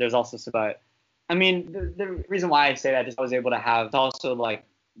 but there's also I mean, the reason why I say that is I was able to have also like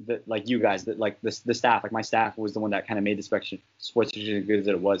you guys, the staff, like my staff was the one that kind of made the sports section as good as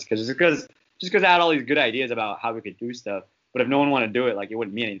it was, because I had all these good ideas about how we could do stuff, but if no one wanted to do it, like it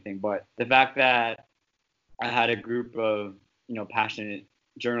wouldn't mean anything. But the fact that I had a group of passionate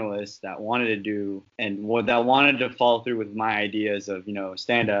journalists that wanted to do and that wanted to follow through with my ideas of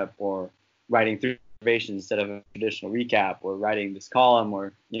stand up or writing through observations instead of a traditional recap, or writing this column,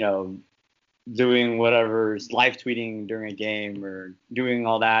 or doing whatever's live tweeting during a game, or doing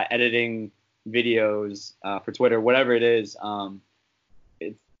all that, editing videos for Twitter, whatever it is.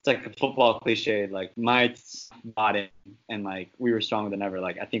 It's like a football cliche. Like my bought in, and like we were stronger than ever.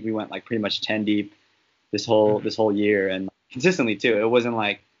 Like I think we went like pretty much 10 deep this whole year, and consistently too. It wasn't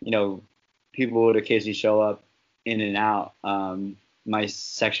like people would occasionally show up in and out. My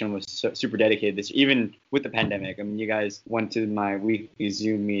section was super dedicated this year, even with the pandemic. I mean, you guys went to my weekly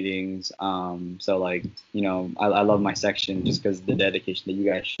Zoom meetings. So like, I love my section just because of the dedication that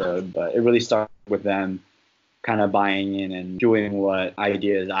you guys showed. But it really started with them kind of buying in and doing what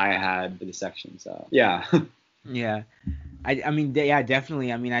ideas I had for the section. So yeah. Yeah. I mean, yeah,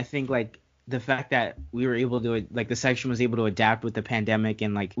 definitely. I mean, I think like the fact that we were able to, like, the section was able to adapt with the pandemic,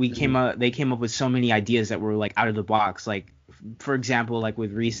 and like they came up with so many ideas that were like out of the box. Like, for example, like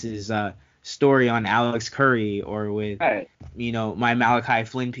with Reese's story on Alex Curry, or with my Malachi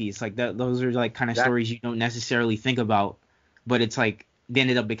Flynn piece. Like those are like kind of stories you don't necessarily think about, but it's like they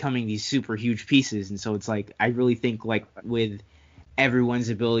ended up becoming these super huge pieces. And so it's like I really think like with everyone's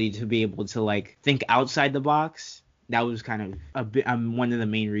ability to be able to like think outside the box, that was kind of one of the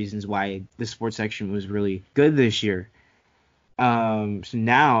main reasons why the sports section was really good this year. So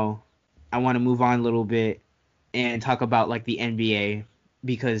now I want to move on a little bit and talk about like the NBA,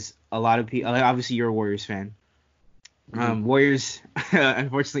 because a lot of people, obviously you're a Warriors fan. Warriors,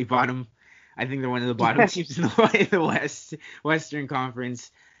 unfortunately, bottom. I think they're one of the bottom teams in the Western Conference.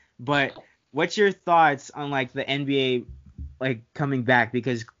 But what's your thoughts on like the NBA like coming back?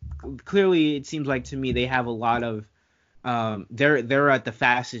 Because clearly it seems like to me they have a lot of they're at the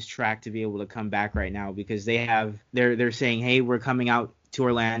fastest track to be able to come back right now, because they're saying, hey, we're coming out to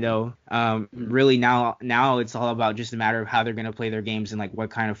Orlando. Really now it's all about just a matter of how they're going to play their games and like what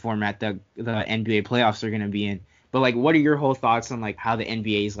kind of format the NBA playoffs are going to be in. But like, what are your whole thoughts on like how the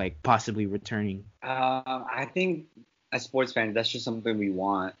NBA is like possibly returning? I think as sports fans, that's just something we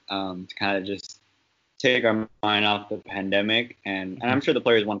want, to kind of just take our mind off the pandemic, and I'm sure the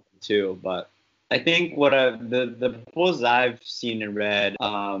players want it too. But I think what the proposals I've seen and read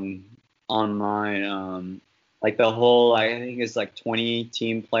online, like the whole, I think it's like 20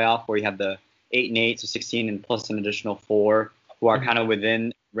 team playoff where you have the 8 and 8, so 16, and plus an additional 4 who are kind of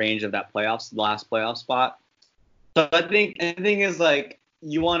within range of that the last playoff spot. So I think the thing is like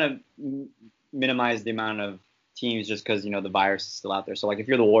you want to minimize the amount of teams just because the virus is still out there. So like if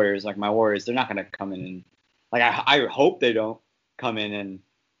you're the Warriors, like my Warriors, they're not gonna come in and like I hope they don't come in and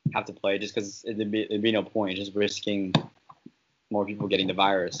have to play, just because it'd be no point just risking more people getting the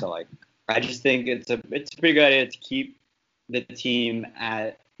virus. So like I just think it's a pretty good idea to keep the teams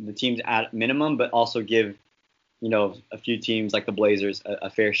at minimum, but also give a few teams like the Blazers a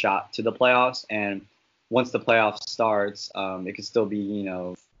fair shot to the playoffs. And once the playoffs starts, it could still be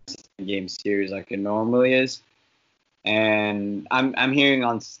game series like it normally is. And I'm hearing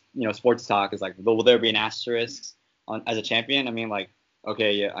on sports talk is like, will there be an asterisk on as a champion? I mean, like,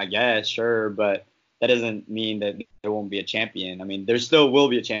 okay, yeah, I guess, sure, but that doesn't mean that there won't be a champion. I mean, there still will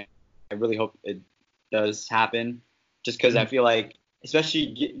be a champion. I really hope it does happen, just because I feel like,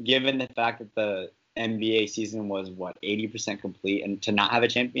 especially given the fact that the NBA season was 80% complete, and to not have a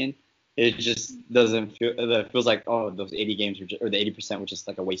champion, it just doesn't feel. It feels like, oh, those 80 games or the 80% was just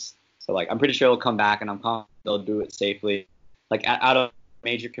like a waste So like I'm pretty sure it'll come back, and I'm confident they'll do it safely. Like out of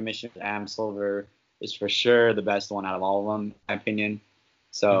major commissions, Adam Silver is for sure the best one out of all of them, in my opinion.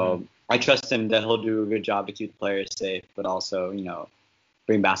 So I trust him that he'll do a good job to keep the players safe, but also,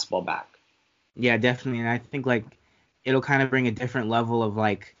 bring basketball back. Yeah, definitely. And I think like it'll kind of bring a different level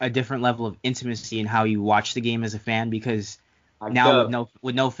of intimacy in how you watch the game as a fan, because now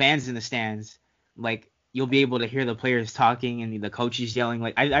with no fans in the stands, like you'll be able to hear the players talking and the coaches yelling.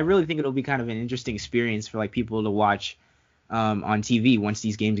 Like I really think it'll be kind of an interesting experience for like people to watch on TV once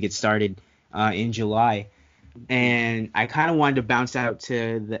these games get started in July. And I kind of wanted to bounce out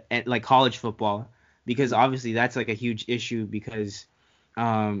to like college football, because obviously that's like a huge issue, because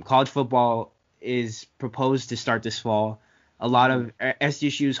college football is proposed to start this fall. A lot of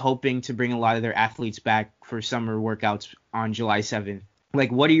SDSU is hoping to bring a lot of their athletes back for summer workouts on July 7th.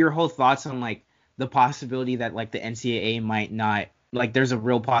 Like, what are your whole thoughts on like the possibility that like the NCAA might not, like there's a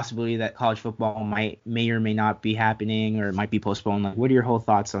real possibility that college football may or may not be happening, or it might be postponed? Like, what are your whole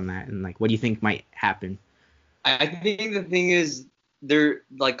thoughts on that, and like what do you think might happen? I think the thing is, they're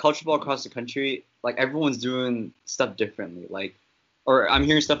like college football across the country, like everyone's doing stuff differently. Like, or I'm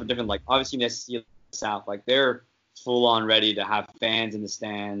hearing stuff different. Like obviously in the SEC South, like they're full on ready to have fans in the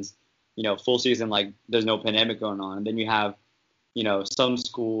stands, full season, like there's no pandemic going on. And then you have, some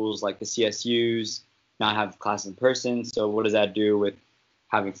schools like the CSUs not have classes in person. So what does that do with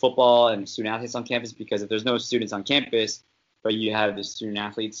having football and student athletes on campus? Because if there's no students on campus, but you have the student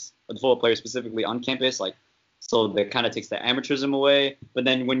athletes, or the football players specifically on campus, like, so that kind of takes the amateurism away. But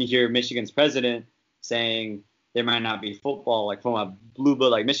then when you hear Michigan's president saying there might not be football, like from a blue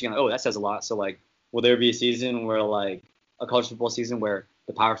blood like Michigan, like, oh, that says a lot. So like, will there be a season where like a college football season where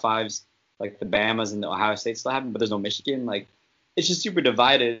the Power Fives, like the Bamas and the Ohio State still happen, but there's no Michigan? Like, it's just super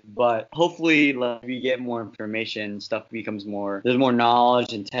divided. But hopefully, like, we get more information, there's more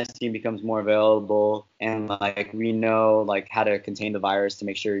knowledge, and testing becomes more available, and like we know like how to contain the virus to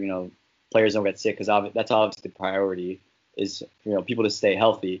make sure players don't get sick, because that's obviously the priority is people to stay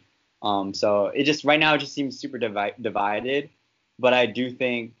healthy. So it just right now it just seems super divided, but I do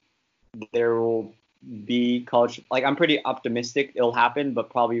think there will be college. Like I'm pretty optimistic it'll happen, but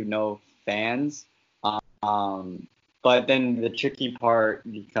probably no fans. But then the tricky part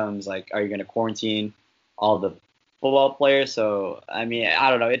becomes like, are you going to quarantine all the football players? So I mean,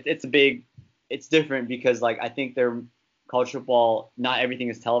 I don't know. It's different, because like I think college football, not everything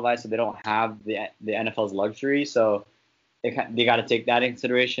is televised, so they don't have the NFL's luxury. So they got to take that in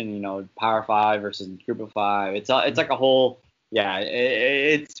consideration. Power Five versus Group of Five. It's like a whole. Yeah,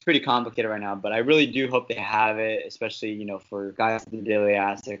 it's pretty complicated right now, but I really do hope they have it, especially, for guys in the Daily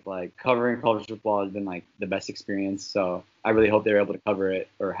Aztec. Like, covering college football has been, like, the best experience, so I really hope they're able to cover it,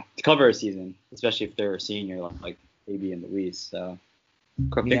 or to cover a season, especially if they're a senior, like AB and Luis, so.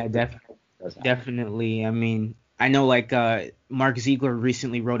 Yeah, definitely. I mean, I know, like, Mark Ziegler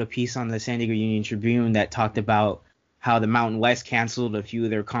recently wrote a piece on the San Diego Union Tribune that talked about how the Mountain West canceled a few of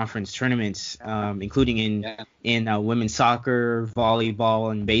their conference tournaments, including in women's soccer,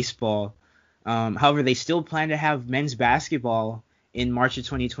 volleyball, and baseball. However, they still plan to have men's basketball in March of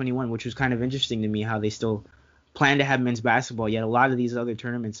 2021, which was kind of interesting to me, how they still plan to have men's basketball, yet a lot of these other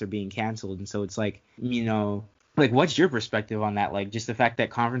tournaments are being canceled. And so it's like, like, what's your perspective on that? Like, just the fact that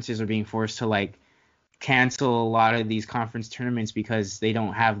conferences are being forced to, like, cancel a lot of these conference tournaments because they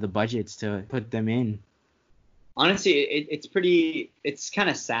don't have the budgets to put them in. Honestly, it's kind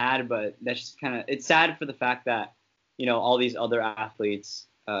of sad, but that's just it's sad for the fact that, all these other athletes,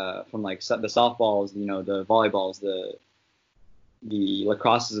 from like the softballs, the volleyballs, the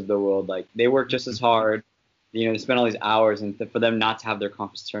lacrosses of the world, like they work just as hard, they spend all these hours, and for them not to have their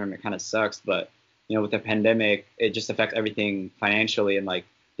conference tournament kind of sucks. But, with the pandemic, it just affects everything financially. And like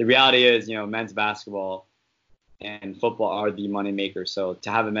the reality is, men's basketball and football are the money makers. So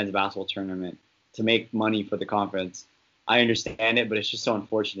to have a men's basketball tournament to make money for the conference, I understand it, but it's just so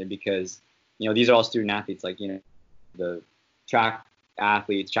unfortunate because, these are all student athletes. Like, the track and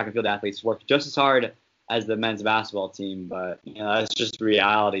field athletes work just as hard as the men's basketball team, but, that's just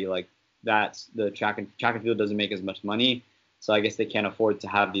reality. Like, that's the track and field doesn't make as much money, so I guess they can't afford to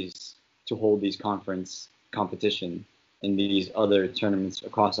hold these conference competition in these other tournaments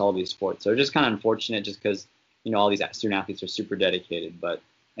across all these sports. So it's just kind of unfortunate, just because, all these student athletes are super dedicated, but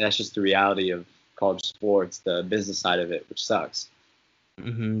that's just the reality of college sports, the business side of it, which sucks.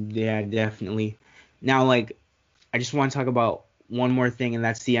 Yeah, definitely. Now, like, I just want to talk about one more thing, and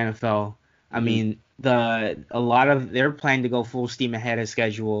that's the NFL. I mean, they're planning to go full steam ahead as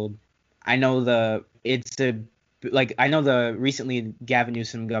scheduled. I know recently Gavin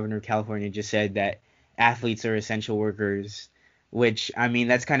Newsom, governor of California, just said that athletes are essential workers. which I mean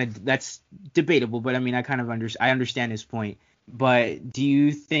that's debatable, but I mean I understand his point. But do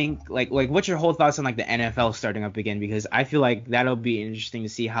you think like what's your whole thoughts on like the NFL starting up again? Because I feel like that'll be interesting to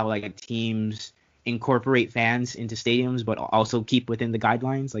see how like teams incorporate fans into stadiums, but also keep within the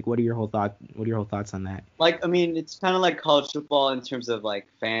guidelines. Like, what are your whole thoughts on that? Like, I mean, it's kind of like college football in terms of like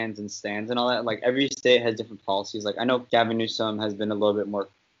fans and stands and all that. Like, every state has different policies. Like, I know Gavin Newsom has been a little bit more,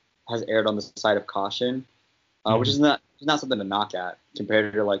 has erred on the side of caution, which is not something to knock at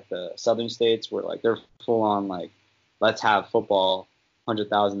compared to like the southern states where like they're full on like, let's have football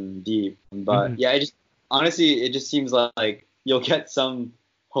 100,000 deep. But yeah, honestly, it just seems like you'll get some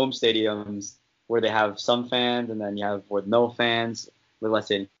home stadiums where they have some fans, and then you have with no fans, with let's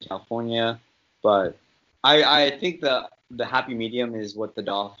say in California. But I think the happy medium is what the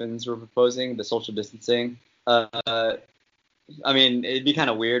Dolphins were proposing, the social distancing. I mean, it'd be kind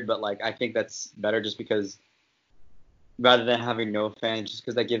of weird, but like I think that's better just because rather than having no fans, just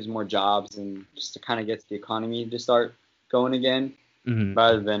because that gives more jobs and just to kind of gets the economy to start going again,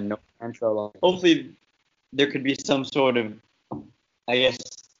 rather than no fans. So like, hopefully there could be some sort of, I guess,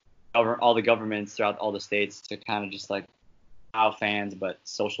 all the governments throughout all the states to kind of just like allow fans but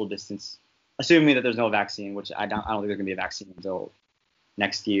social distance, assuming that there's no vaccine, which I don't think there's gonna be a vaccine until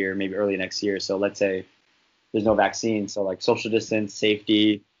next year, maybe early next year. So let's say there's no vaccine, so like social distance,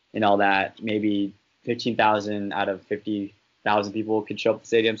 safety, and all that. Maybe 15,000 out of 50,000 people could show up at the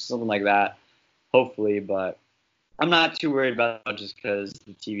stadium, something like that, hopefully. But I'm not too worried about it just because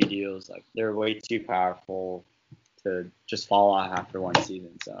the TV deals, like they're way too powerful to just fall off after one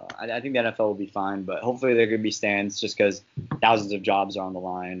season. So I think the NFL will be fine, but hopefully there could be stands just because thousands of jobs are on the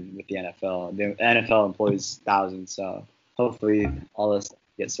line with the NFL. The NFL employs thousands, so hopefully all this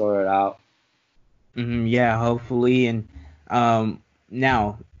gets sorted out. Yeah, hopefully. And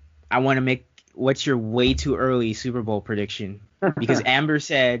now I want to make what's your way too early Super Bowl prediction? Because Amber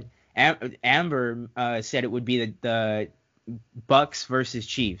said it would be the Bucks versus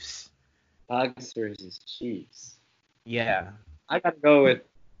Chiefs. Bucks versus Chiefs. Yeah. I gotta go with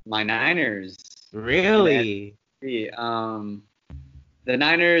my Niners. Really? The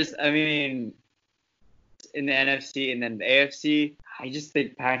Niners, I mean, in the NFC and then the AFC, I just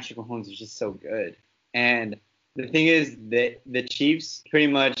think Patrick Mahomes is just so good. And the thing is that the Chiefs pretty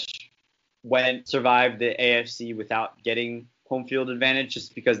much survived the AFC without getting home field advantage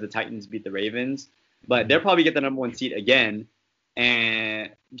just because the Titans beat the Ravens. But they'll probably get the number one seed again,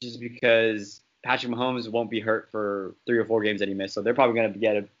 and just because Patrick Mahomes won't be hurt for 3 or 4 games that he missed, so they're probably going to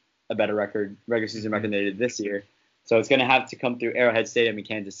get a better regular season record than they did this year. So it's going to have to come through Arrowhead Stadium in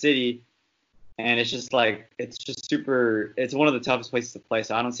Kansas City, and it's just it's one of the toughest places to play,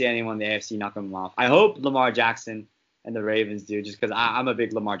 so I don't see anyone in the AFC knocking them off. I hope Lamar Jackson and the Ravens do, just because I'm a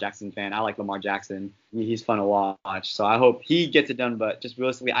big Lamar Jackson fan. I like Lamar Jackson. He's fun to watch, so I hope he gets it done, but just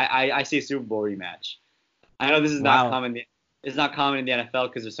realistically, I see a Super Bowl rematch. I know this is not common. It's not common in the NFL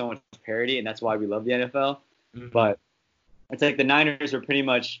because there's so much parity, and that's why we love the NFL. But it's like the Niners are pretty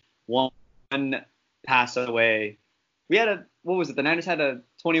much one pass away. The Niners had a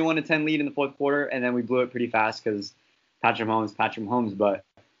 21-10 lead in the fourth quarter, and then we blew it pretty fast because Patrick Mahomes. But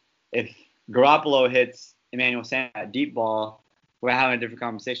if Garoppolo hits Emmanuel Sanders at deep ball, we're having a different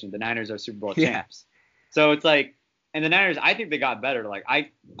conversation. The Niners are Super Bowl champs. So it's like, and the Niners, I think they got better. Like,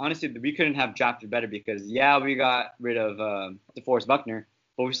 honestly, we couldn't have drafted better because, we got rid of DeForest Buckner,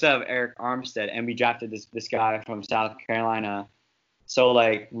 but we still have Eric Armstead, and we drafted this guy from South Carolina. So,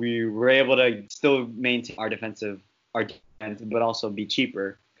 like, we were able to still maintain our defense, but also be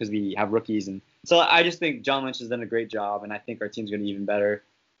cheaper because we have rookies. And so I just think John Lynch has done a great job, and I think our team's going to be even better.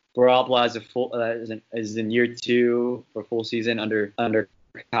 Garoppolo is in year 2 for full season under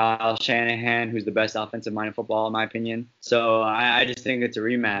Kyle Shanahan, who's the best offensive mind in football, in my opinion. So I just think it's a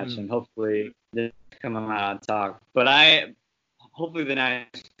rematch, and hopefully they come out on top. But hopefully the Niners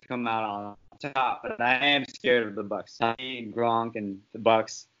come out on top. But I am scared of the Bucks. Gronk and the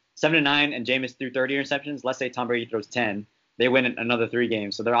Bucks 7-9, and Jameis threw 30 interceptions. Let's say Tom Brady throws 10, they win another 3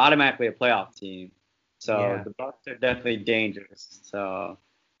 games, so they're automatically a playoff team. So the Bucks are definitely dangerous. So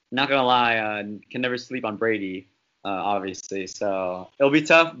not gonna lie, can never sleep on Brady. Obviously, so it'll be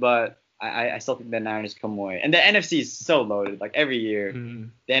tough, but I still think the Niners come away. And the NFC is so loaded. Like every year, the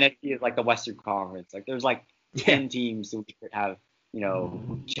NFC is like the Western Conference. Like there's like 10 teams who could have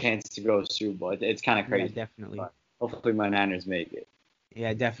chance to go to Super Bowl. It's kind of crazy. Yeah, definitely. But hopefully my Niners make it.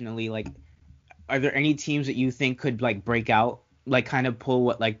 Yeah, definitely. Like, are there any teams that you think could like break out, like kind of pull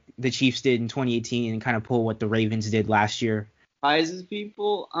what like the Chiefs did in 2018 and kind of pull what the Ravens did last year? Prizes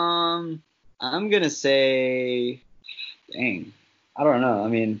people. I'm gonna say. Dang, I don't know. I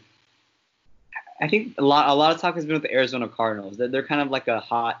mean, I think a lot of talk has been with the Arizona Cardinals. They're kind of like a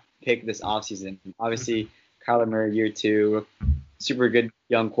hot pick this offseason. Obviously, Kyler Murray year 2, super good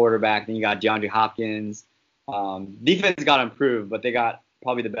young quarterback. Then you got DeAndre Hopkins. Defense got improved, but they got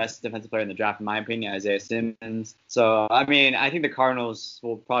probably the best defensive player in the draft, in my opinion, Isaiah Simmons. So, I mean, I think the Cardinals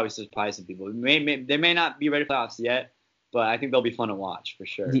will probably surprise some people. They may not be ready for playoffs yet, but I think they'll be fun to watch for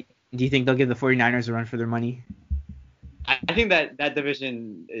sure. Do you think they'll give the 49ers a run for their money? I think that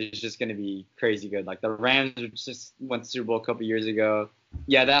division is just going to be crazy good. Like the Rams just went to Super Bowl a couple years ago.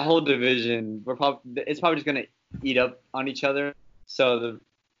 Yeah, that whole division, it's probably just going to eat up on each other. So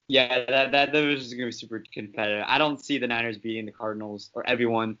that division is going to be super competitive. I don't see the Niners beating the Cardinals or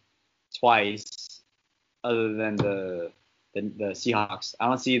everyone twice, other than the Seahawks. I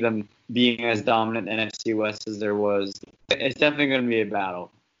don't see them being as dominant in NFC West as there was. It's definitely going to be a battle.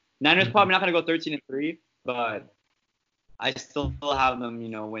 Niners probably not going to go 13-3, but I still have them,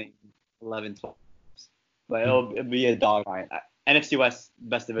 winning 11-12. But it'll be a dog fight. NFC West,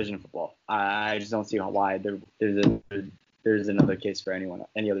 best division of football. I just don't see why there's another case for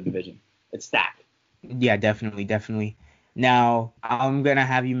any other division. It's stacked. Yeah, definitely. Now, I'm gonna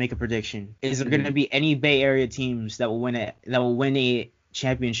have you make a prediction. Is there gonna be any Bay Area teams that will win a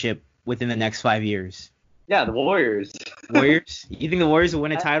championship within the next 5 years? Yeah, the Warriors. Warriors? You think the Warriors will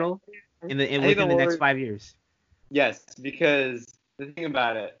win a title within the next 5 years? Yes, because the thing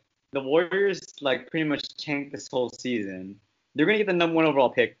about it, the Warriors pretty much tanked this whole season. They're gonna get the number 1 overall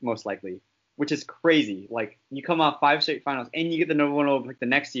pick most likely, which is crazy. Like you come off 5 straight finals and you get the number 1 overall pick the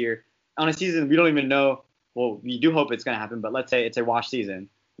next year on a season we don't even know. Well, we do hope it's gonna happen, but let's say it's a wash season,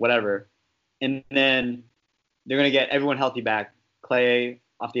 whatever, and then they're gonna get everyone healthy back. Clay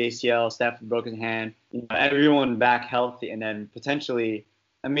off the ACL, Steph broke his hand, everyone back healthy, and then potentially.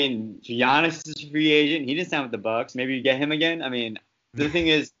 I mean, Giannis is a free agent. He didn't sign with the Bucks. Maybe you get him again. I mean, the thing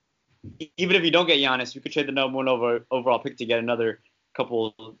is, even if you don't get Giannis, you could trade the number 1 overall pick to get another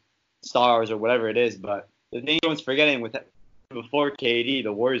couple stars or whatever it is. But the thing everyone's forgetting before KD,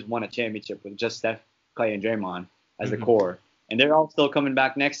 the Warriors won a championship with just Steph, Clay, and Draymond as the core, and they're all still coming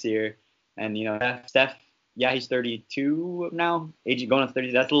back next year. And Steph, yeah, he's 32 now, going on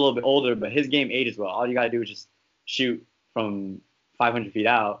 30. That's a little bit older, but his game ages well. All you gotta do is just shoot from 500 feet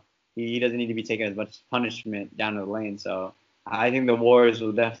out. He doesn't need to be taking as much punishment down the lane. So I think the Warriors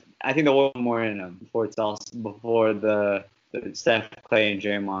will I think the Warriors will more in them before the Steph, Clay, and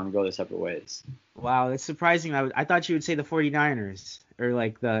Draymond go their separate ways. Wow, that's surprising. I thought you would say the 49ers or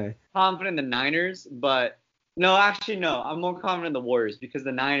the. Confident in the Niners, but no, actually no. I'm more confident in the Warriors because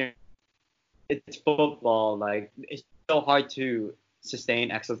the Niners, it's football. It's so hard to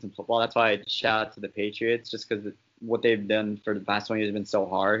sustain excellence in football. That's why I shout out to the Patriots, just because what they've done for the past 20 years has been so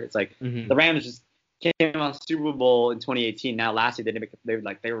hard. It's the Rams just came on Super Bowl in 2018. Now last year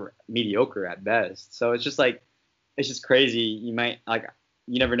they were mediocre at best. So it's just crazy. You might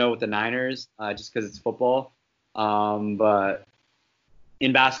you never know with the Niners just because it's football. But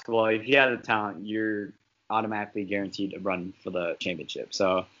in basketball, if you have the talent, you're automatically guaranteed a run for the championship.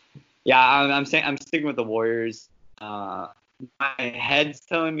 So yeah, I'm sticking with the Warriors. My head's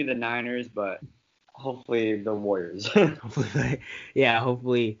telling me the Niners, but hopefully the Warriors. Hopefully.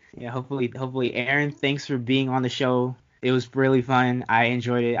 Aaron, thanks for being on the show. It was really fun. I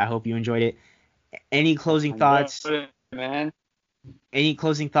enjoyed it. I hope you enjoyed it. Any closing thoughts? Man. Any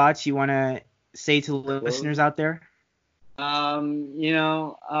closing thoughts you want to say to the listeners out there? If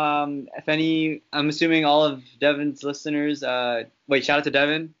any, I'm assuming all of Devin's listeners. Shout out to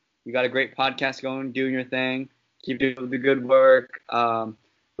Devin. You got a great podcast going, doing your thing. Keep doing the good work.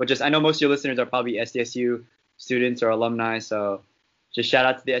 But I know most of your listeners are probably SDSU students or alumni, so just shout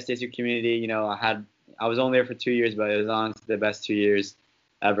out to the SDSU community. I was only there for 2 years, but it was honestly the best 2 years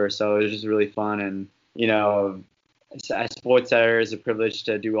ever. So it was just really fun, and as sports editor, it's a privilege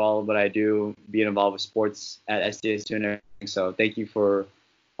to do all of what I do, being involved with sports at SDSU and everything. So thank you for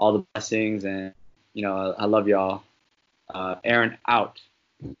all the blessings, and I love y'all. Aaron out.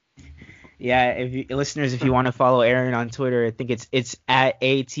 Yeah, listeners, if you want to follow Aaron on Twitter, I think it's at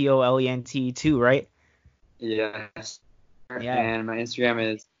ATOLENT2, right? Yes. Yeah. And my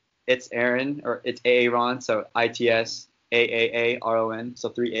Instagram is it's Aaron, or it's Aaron, so ITSAAARON, so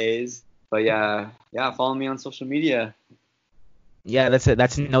 3 A's. But yeah, follow me on social media. Yeah, that's a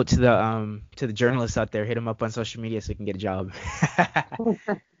note to the journalists out there. Hit them up on social media so you can get a job.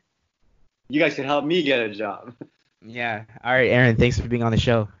 You guys can help me get a job. Yeah. All right, Aaron, thanks for being on the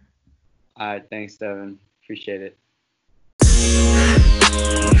show. All right, thanks, Devin. Appreciate it.